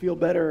me feel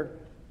better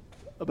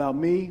about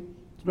me.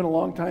 It's been a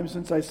long time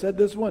since I said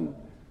this one,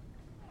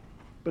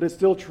 but it's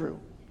still true.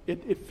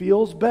 It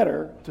feels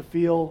better to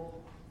feel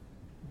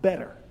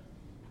better.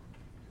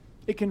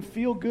 It can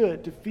feel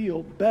good to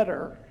feel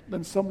better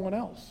than someone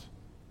else.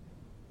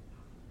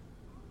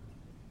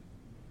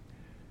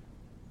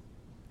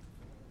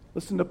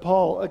 Listen to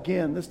Paul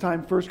again, this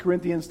time 1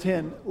 Corinthians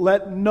 10.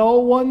 Let no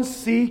one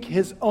seek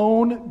his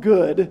own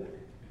good,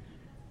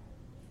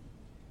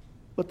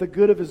 but the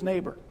good of his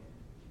neighbor.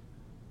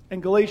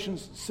 And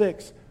Galatians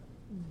 6.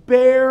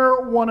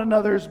 Bear one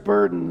another's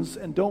burdens,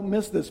 and don't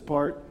miss this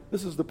part.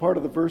 This is the part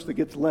of the verse that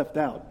gets left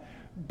out.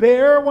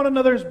 Bear one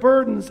another's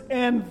burdens,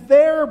 and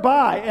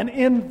thereby, and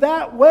in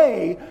that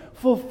way,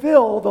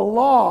 fulfill the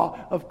law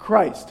of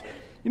Christ.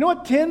 You know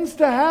what tends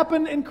to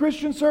happen in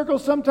Christian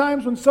circles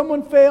sometimes when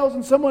someone fails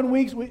and someone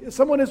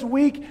is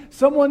weak,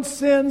 someone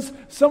sins,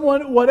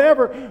 someone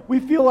whatever,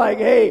 we feel like,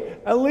 hey,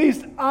 at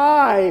least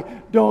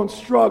I don't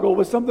struggle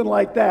with something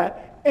like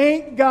that.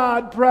 Ain't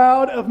God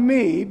proud of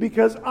me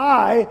because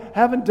I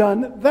haven't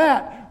done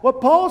that? What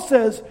Paul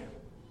says,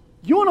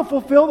 you want to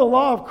fulfill the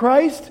law of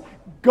Christ?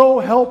 Go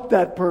help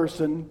that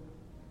person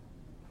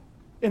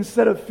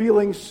instead of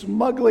feeling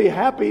smugly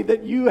happy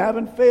that you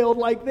haven't failed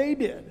like they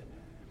did.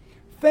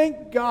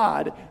 Thank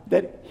God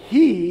that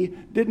He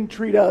didn't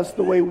treat us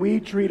the way we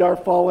treat our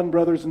fallen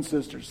brothers and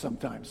sisters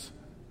sometimes.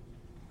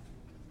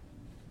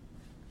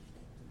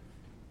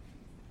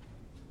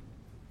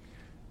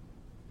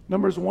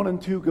 Numbers 1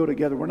 and 2 go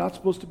together. We're not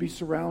supposed to be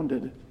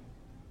surrounded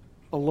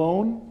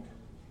alone.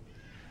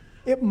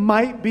 It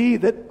might be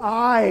that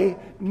I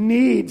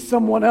need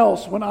someone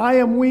else when I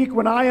am weak,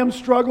 when I am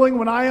struggling,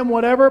 when I am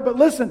whatever. But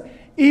listen,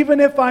 even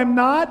if I'm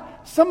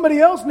not, somebody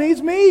else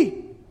needs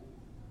me.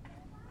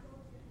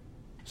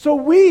 So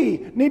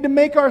we need to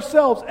make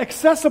ourselves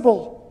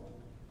accessible,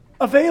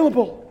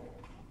 available,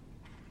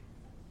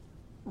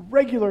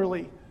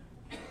 regularly.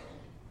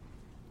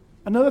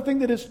 Another thing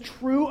that is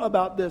true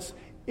about this,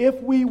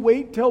 if we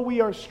wait till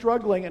we are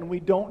struggling and we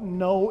don't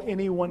know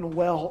anyone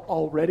well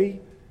already,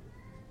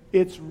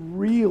 it's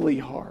really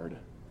hard.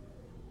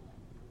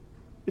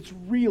 It's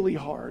really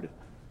hard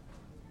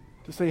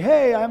to say,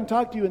 hey, I haven't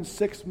talked to you in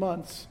 6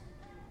 months.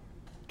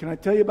 Can I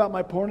tell you about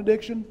my porn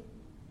addiction?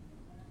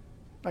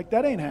 Like,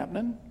 that ain't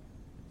happening.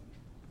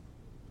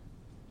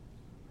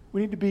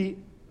 We need to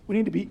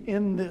be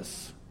in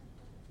this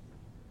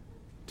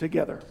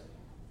together.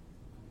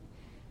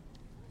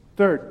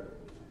 Third,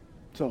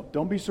 so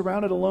don't be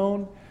surrounded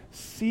alone.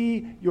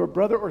 See your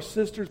brother or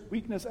sister's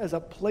weakness as a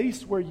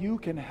place where you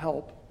can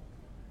help.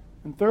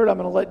 And third, I'm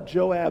going to let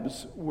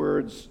Joab's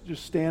words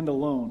just stand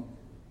alone.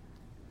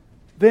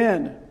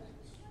 Then,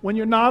 when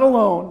you're not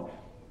alone,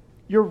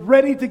 you're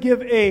ready to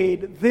give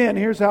aid, then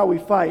here's how we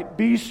fight.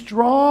 Be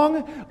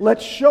strong.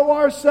 Let's show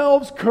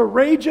ourselves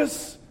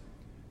courageous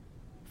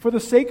for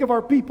the sake of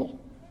our people.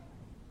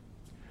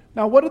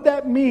 Now, what did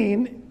that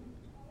mean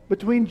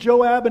between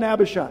Joab and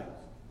Abishai?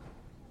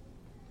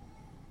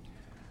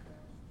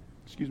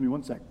 Excuse me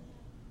one second.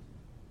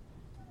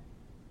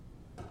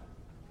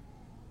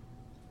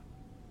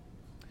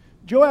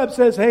 Joab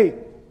says, hey,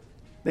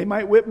 they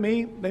might whip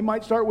me. They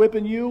might start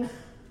whipping you.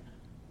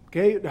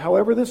 Okay,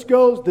 however this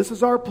goes, this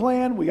is our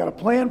plan. We got a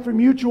plan for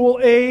mutual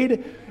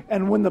aid.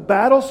 And when the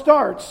battle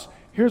starts,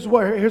 here's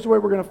where we're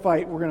going to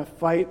fight. We're going to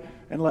fight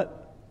and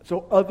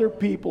so other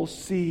people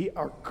see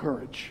our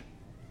courage.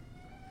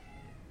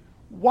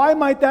 Why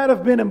might that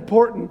have been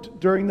important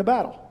during the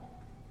battle?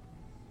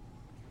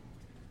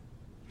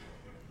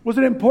 Was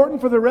it important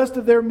for the rest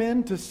of their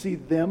men to see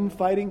them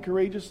fighting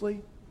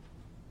courageously?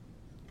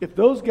 If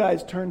those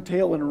guys turned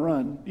tail and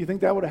run, do you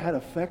think that would have had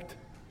effect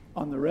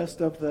on the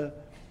rest of the...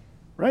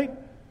 Right?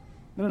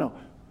 No.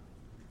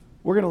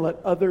 We're going to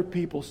let other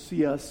people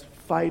see us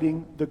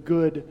fighting the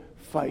good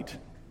fight.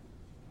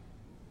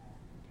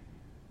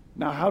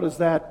 Now, how does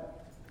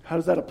that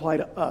apply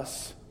to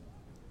us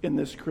in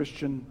this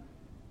Christian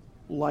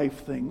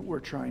life thing we're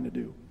trying to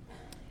do?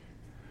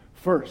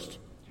 First,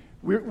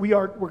 we're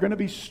going to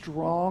be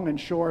strong and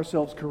show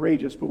ourselves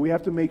courageous, but we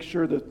have to make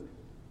sure that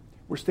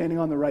we're standing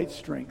on the right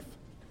strength.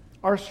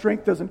 Our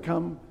strength doesn't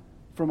come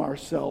from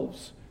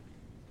ourselves.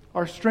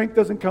 Our strength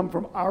doesn't come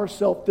from our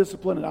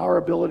self-discipline and our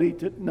ability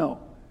to... No.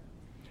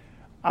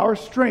 Our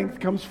strength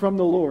comes from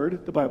the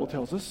Lord, the Bible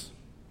tells us.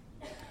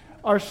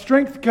 Our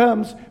strength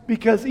comes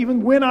because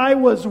even when I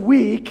was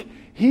weak,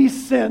 He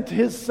sent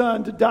His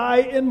Son to die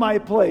in my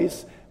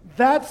place.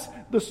 That's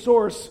the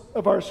source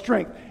of our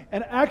strength.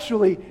 And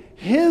actually,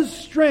 His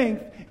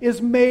strength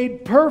is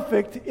made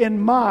perfect in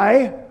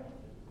my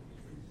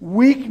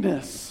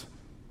weakness.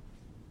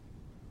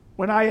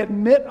 When I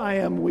admit I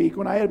am weak,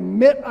 when I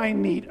admit I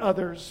need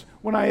others,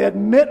 when I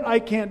admit I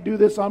can't do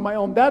this on my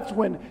own, that's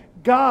when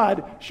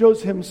God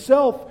shows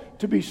Himself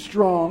to be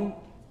strong.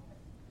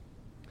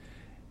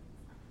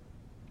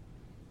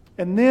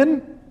 And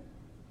then,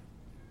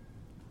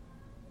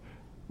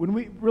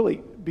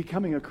 when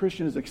becoming a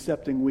Christian is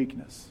accepting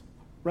weakness,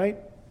 right?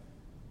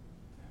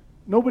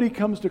 Nobody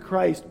comes to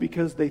Christ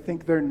because they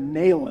think they're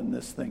nailing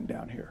this thing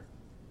down here.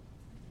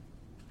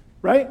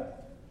 Right?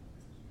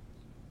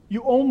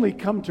 You only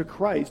come to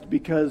Christ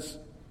because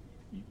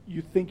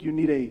you think you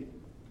need a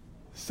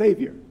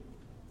Savior.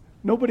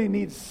 Nobody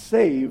needs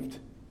saved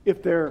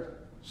if they're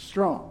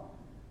strong.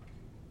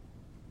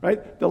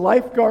 Right? The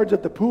lifeguards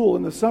at the pool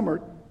in the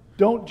summer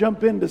don't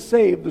jump in to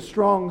save the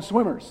strong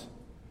swimmers.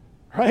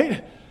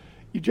 Right?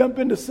 You jump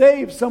in to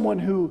save someone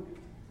who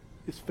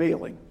is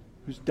failing,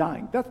 who's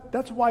dying.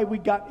 That's why we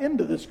got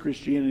into this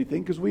Christianity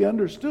thing, because we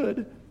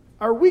understood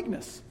our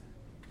weakness.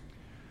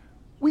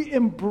 We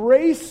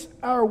embrace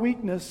our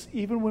weakness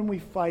even when we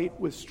fight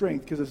with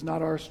strength, because it's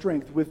not our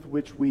strength with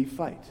which we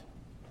fight.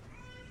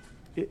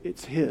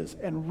 It's His.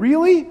 And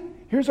really,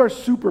 here's our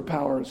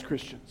superpower as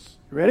Christians.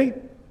 You ready?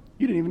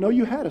 You didn't even know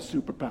you had a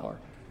superpower.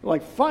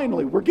 Like,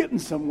 finally, we're getting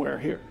somewhere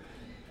here.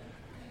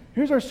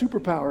 Here's our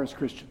superpower as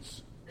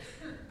Christians.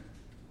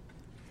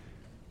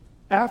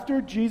 After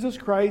Jesus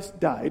Christ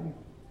died,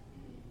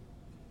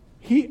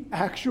 He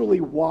actually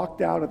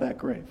walked out of that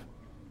grave.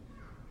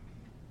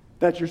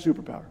 That's your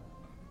superpower.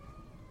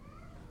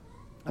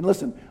 And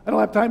listen, I don't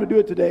have time to do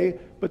it today,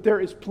 but there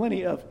is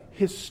plenty of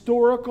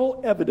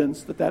historical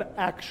evidence that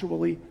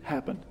actually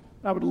happened.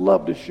 I would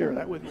love to share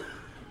that with you.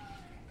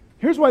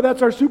 Here's why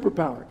that's our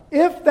superpower.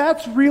 If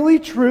that's really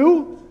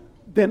true,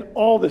 then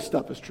all this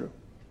stuff is true.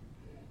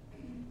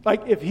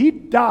 Like if he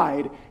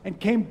died and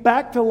came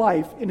back to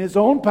life in his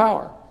own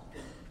power,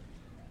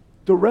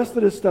 the rest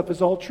of this stuff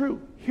is all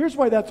true. Here's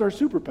why that's our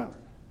superpower.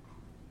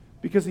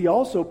 Because he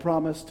also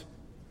promised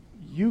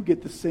you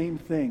get the same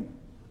thing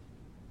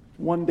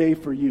one day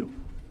for you.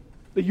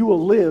 That you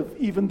will live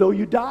even though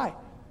you die.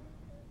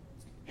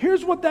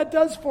 Here's what that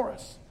does for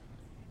us.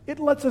 It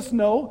lets us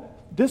know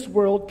this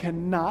world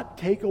cannot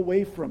take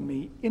away from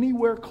me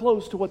anywhere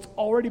close to what's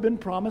already been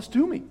promised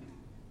to me.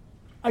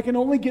 I can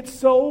only get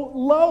so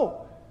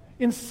low.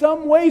 In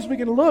some ways, we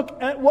can look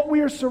at what we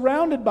are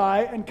surrounded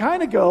by and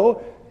kind of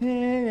go,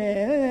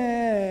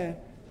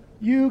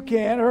 you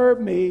can't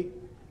hurt me.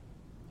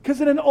 Because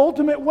in an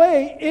ultimate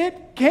way,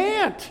 it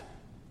can't.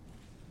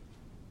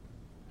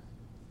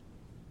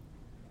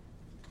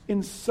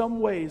 In some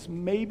ways,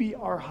 maybe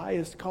our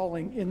highest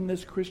calling in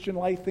this Christian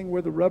life thing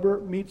where the rubber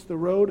meets the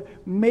road,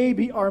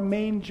 maybe our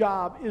main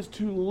job is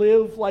to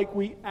live like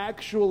we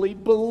actually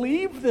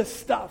believe this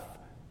stuff.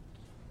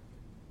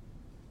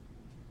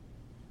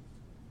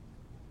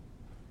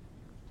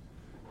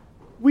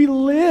 We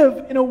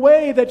live in a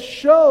way that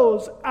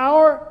shows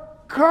our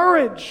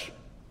courage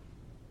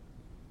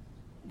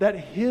that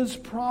his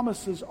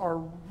promises are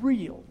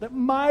real, that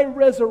my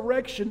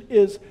resurrection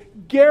is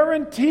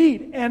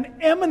guaranteed and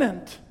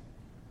imminent.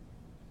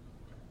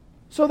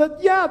 So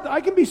that, yeah, I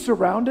can be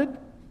surrounded,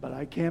 but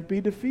I can't be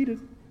defeated.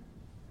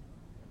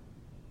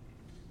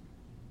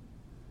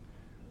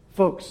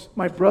 Folks,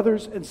 my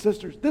brothers and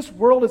sisters, this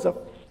world is a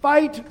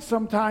fight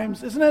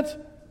sometimes, isn't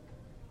it?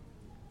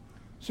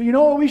 So you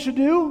know what we should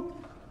do?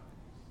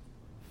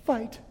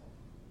 Fight.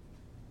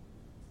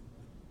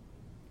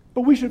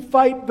 But we should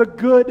fight the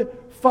good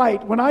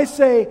fight. When I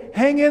say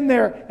hang in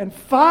there and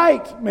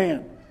fight,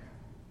 man,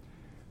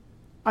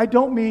 I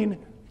don't mean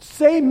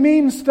say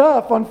mean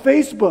stuff on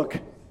Facebook.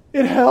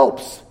 It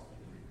helps.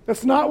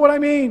 That's not what I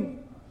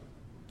mean.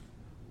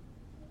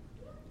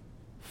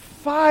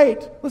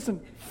 Fight. Listen,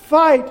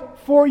 fight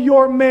for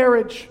your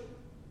marriage.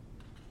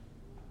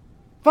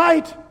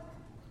 Fight.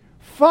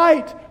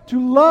 Fight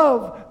to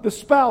love the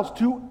spouse,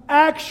 to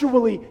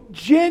actually,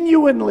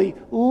 genuinely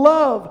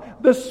love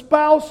the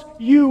spouse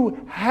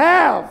you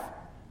have.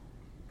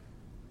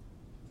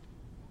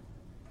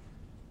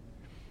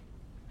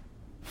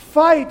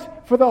 Fight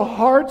for the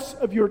hearts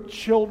of your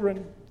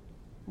children,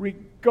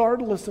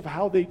 regardless of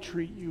how they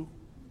treat you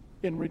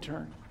in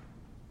return.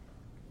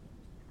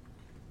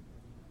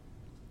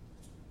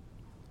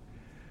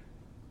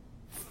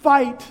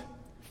 Fight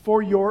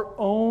for your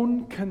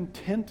own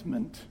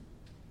contentment.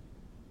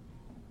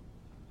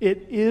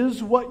 It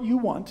is what you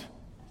want,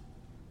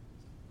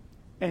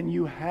 and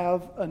you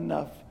have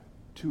enough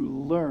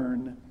to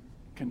learn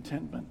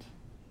contentment.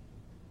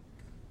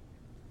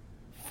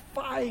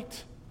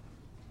 Fight.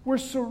 We're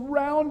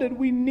surrounded.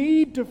 We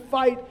need to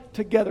fight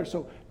together.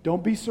 So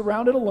don't be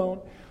surrounded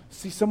alone.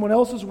 See someone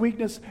else's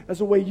weakness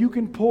as a way you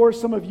can pour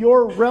some of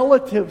your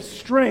relative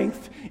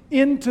strength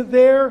into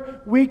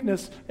their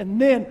weakness. And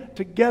then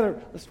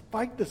together, let's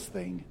fight this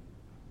thing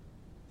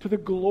to the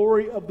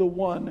glory of the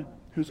one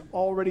who's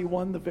already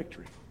won the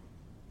victory.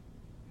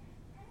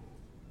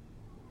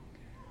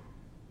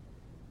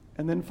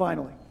 And then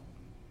finally,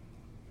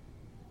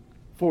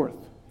 fourth,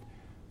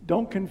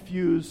 don't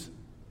confuse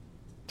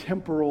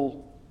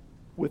temporal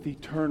with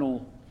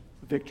eternal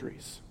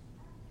victories.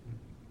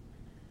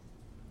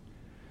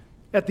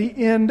 At the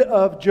end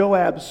of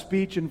Joab's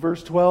speech in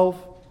verse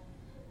 12,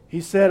 he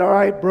said, all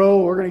right,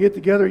 bro, we're going to get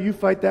together. You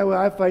fight that way,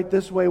 I fight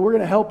this way. We're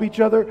going to help each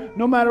other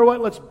no matter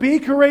what. Let's be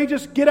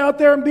courageous. Get out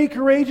there and be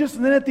courageous.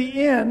 And then at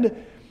the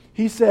end,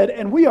 he said,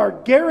 and we are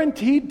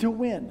guaranteed to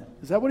win.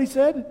 Is that what he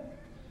said?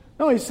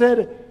 No, he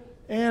said,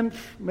 and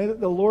may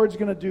the Lord's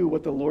going to do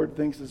what the Lord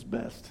thinks is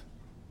best.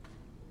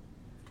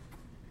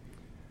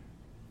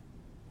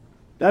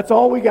 That's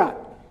all we got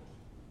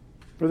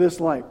for this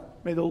life.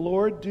 May the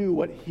Lord do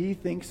what he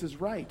thinks is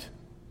right.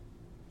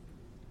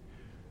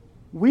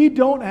 We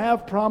don't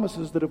have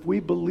promises that if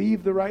we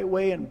believe the right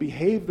way and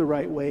behave the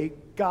right way,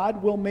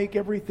 God will make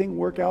everything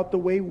work out the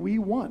way we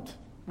want.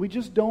 We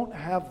just don't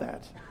have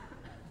that.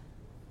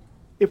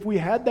 If we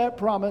had that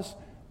promise,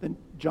 then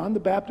John the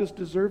Baptist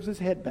deserves his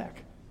head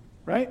back,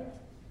 right?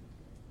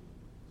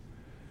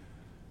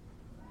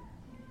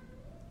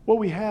 What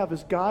we have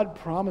is God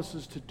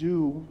promises to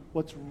do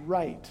what's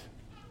right.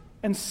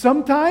 And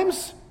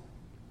sometimes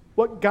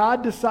what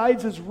God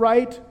decides is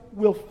right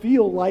will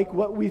feel like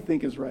what we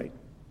think is right.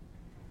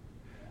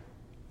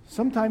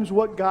 Sometimes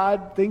what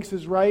God thinks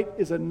is right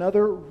is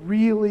another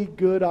really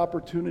good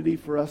opportunity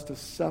for us to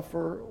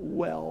suffer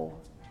well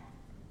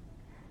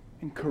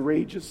and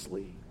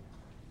courageously.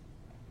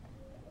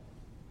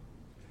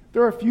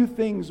 There are a few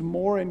things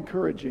more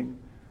encouraging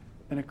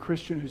than a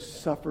Christian who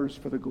suffers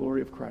for the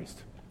glory of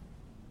Christ.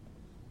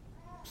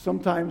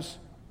 Sometimes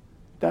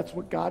that's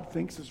what God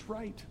thinks is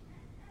right.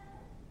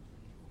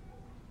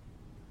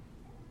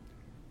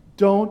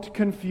 Don't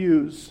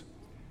confuse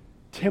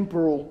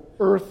temporal,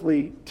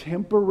 earthly,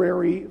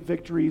 temporary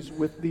victories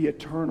with the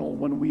eternal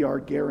when we are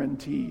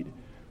guaranteed.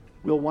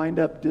 We'll wind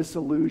up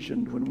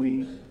disillusioned when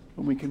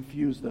we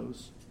confuse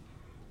those.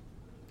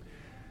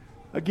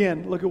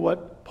 Again, look at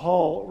what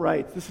Paul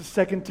writes. This is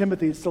 2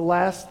 Timothy. It's the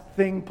last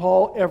thing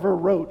Paul ever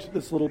wrote,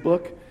 this little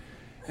book.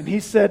 And he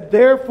said,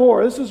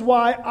 therefore, this is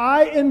why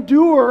I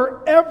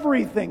endure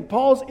everything.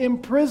 Paul's in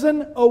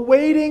prison,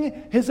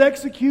 awaiting his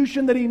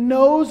execution that he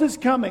knows is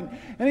coming.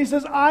 And he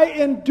says, I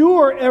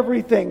endure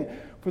everything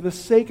for the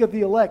sake of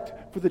the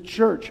elect, for the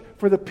church,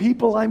 for the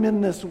people I'm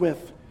in this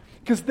with.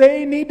 Because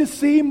they need to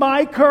see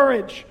my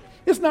courage.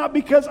 It's not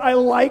because I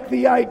like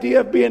the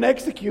idea of being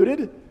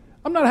executed.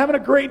 I'm not having a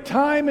great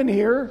time in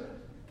here.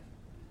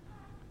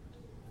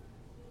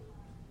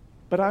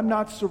 But I'm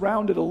not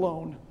surrounded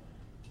alone.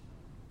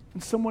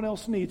 And someone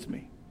else needs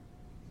me.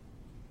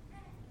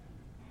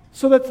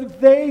 So that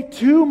they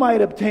too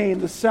might obtain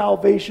the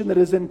salvation that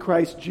is in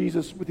Christ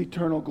Jesus with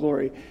eternal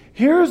glory.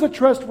 Here's a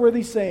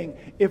trustworthy saying.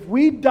 If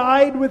we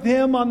died with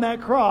him on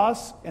that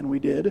cross, and we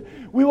did,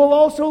 we will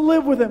also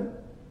live with him.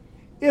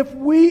 If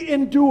we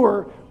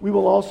endure, we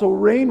will also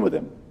reign with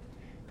him.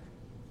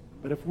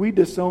 But if we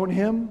disown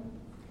him,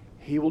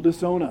 he will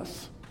disown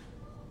us.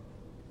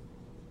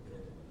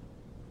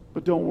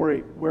 But don't worry,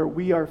 where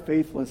we are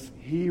faithless,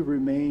 he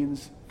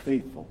remains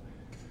faithful,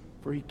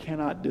 for he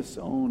cannot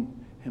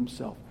disown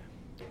himself.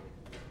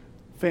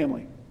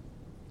 Family,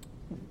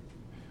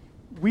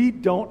 we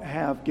don't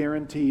have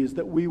guarantees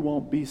that we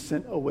won't be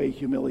sent away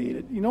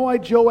humiliated. You know why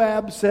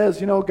Joab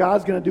says,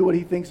 God's going to do what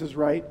he thinks is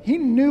right? He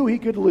knew he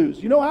could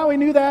lose. You know how he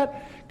knew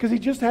that? Because he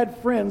just had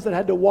friends that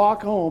had to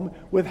walk home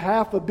with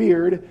half a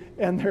beard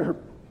and their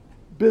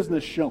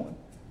business showing.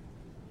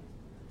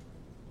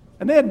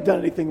 And they hadn't done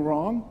anything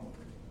wrong.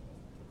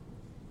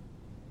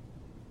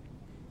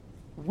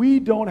 We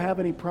don't have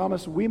any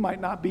promise. We might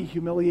not be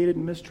humiliated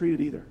and mistreated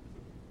either.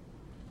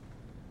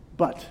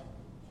 But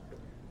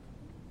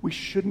we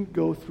shouldn't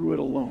go through it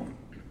alone.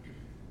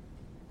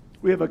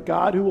 We have a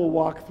God who will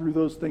walk through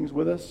those things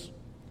with us.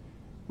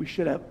 We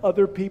should have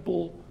other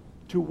people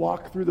to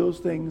walk through those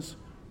things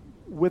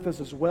with us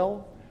as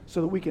well,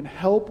 so that we can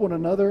help one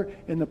another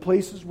in the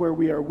places where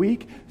we are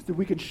weak, so that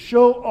we can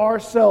show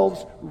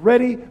ourselves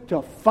ready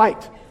to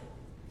fight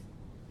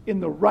in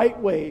the right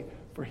way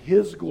for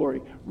his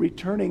glory,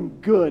 returning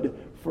good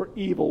for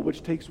evil,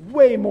 which takes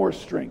way more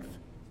strength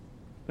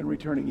than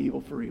returning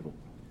evil for evil.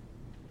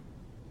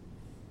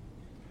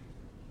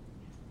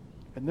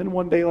 And then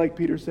one day, like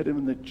Peter said,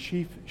 when the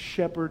chief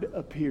shepherd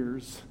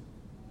appears,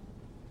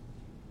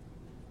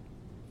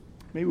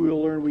 maybe we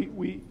will learn,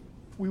 we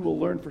will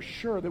learn for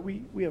sure that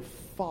we have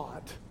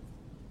fought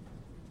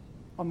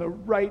on the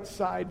right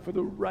side for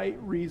the right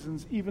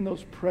reasons, even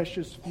those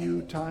precious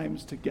few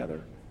times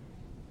together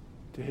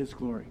to his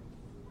glory.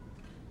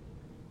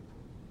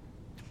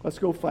 Let's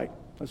go fight.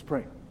 Let's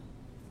pray.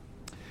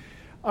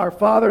 Our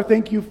Father,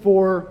 thank you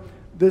for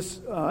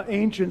this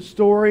ancient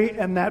story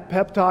and that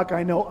pep talk.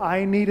 I know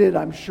I needed.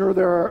 I'm sure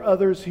there are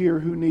others here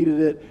who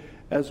needed it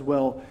as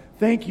well.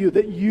 Thank you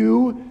that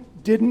you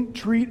didn't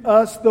treat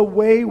us the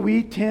way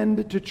we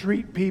tend to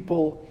treat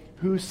people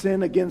who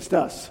sin against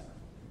us.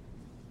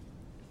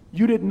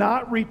 You did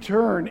not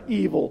return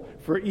evil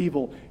for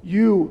evil.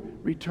 You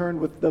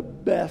returned with the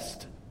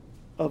best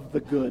of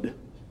the good.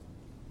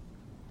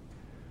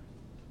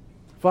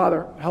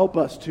 Father, help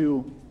us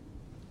to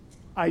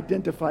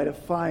identify, to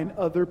find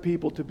other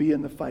people to be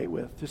in the fight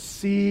with, to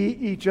see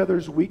each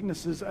other's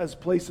weaknesses as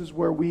places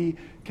where we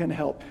can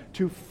help,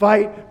 to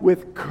fight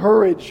with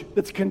courage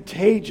that's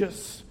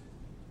contagious,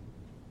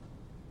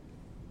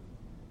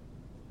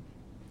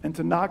 and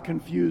to not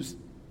confuse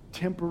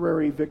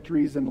temporary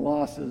victories and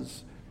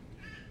losses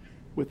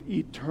with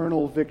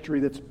eternal victory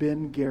that's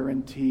been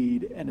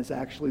guaranteed and is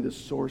actually the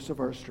source of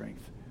our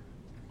strength.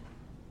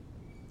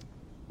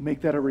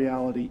 Make that a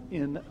reality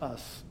in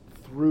us,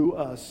 through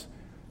us,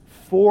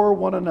 for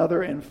one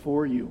another and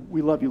for you.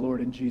 We love you,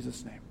 Lord, in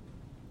Jesus' name.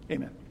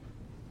 Amen.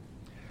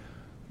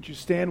 Would you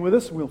stand with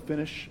us and we'll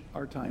finish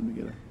our time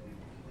together.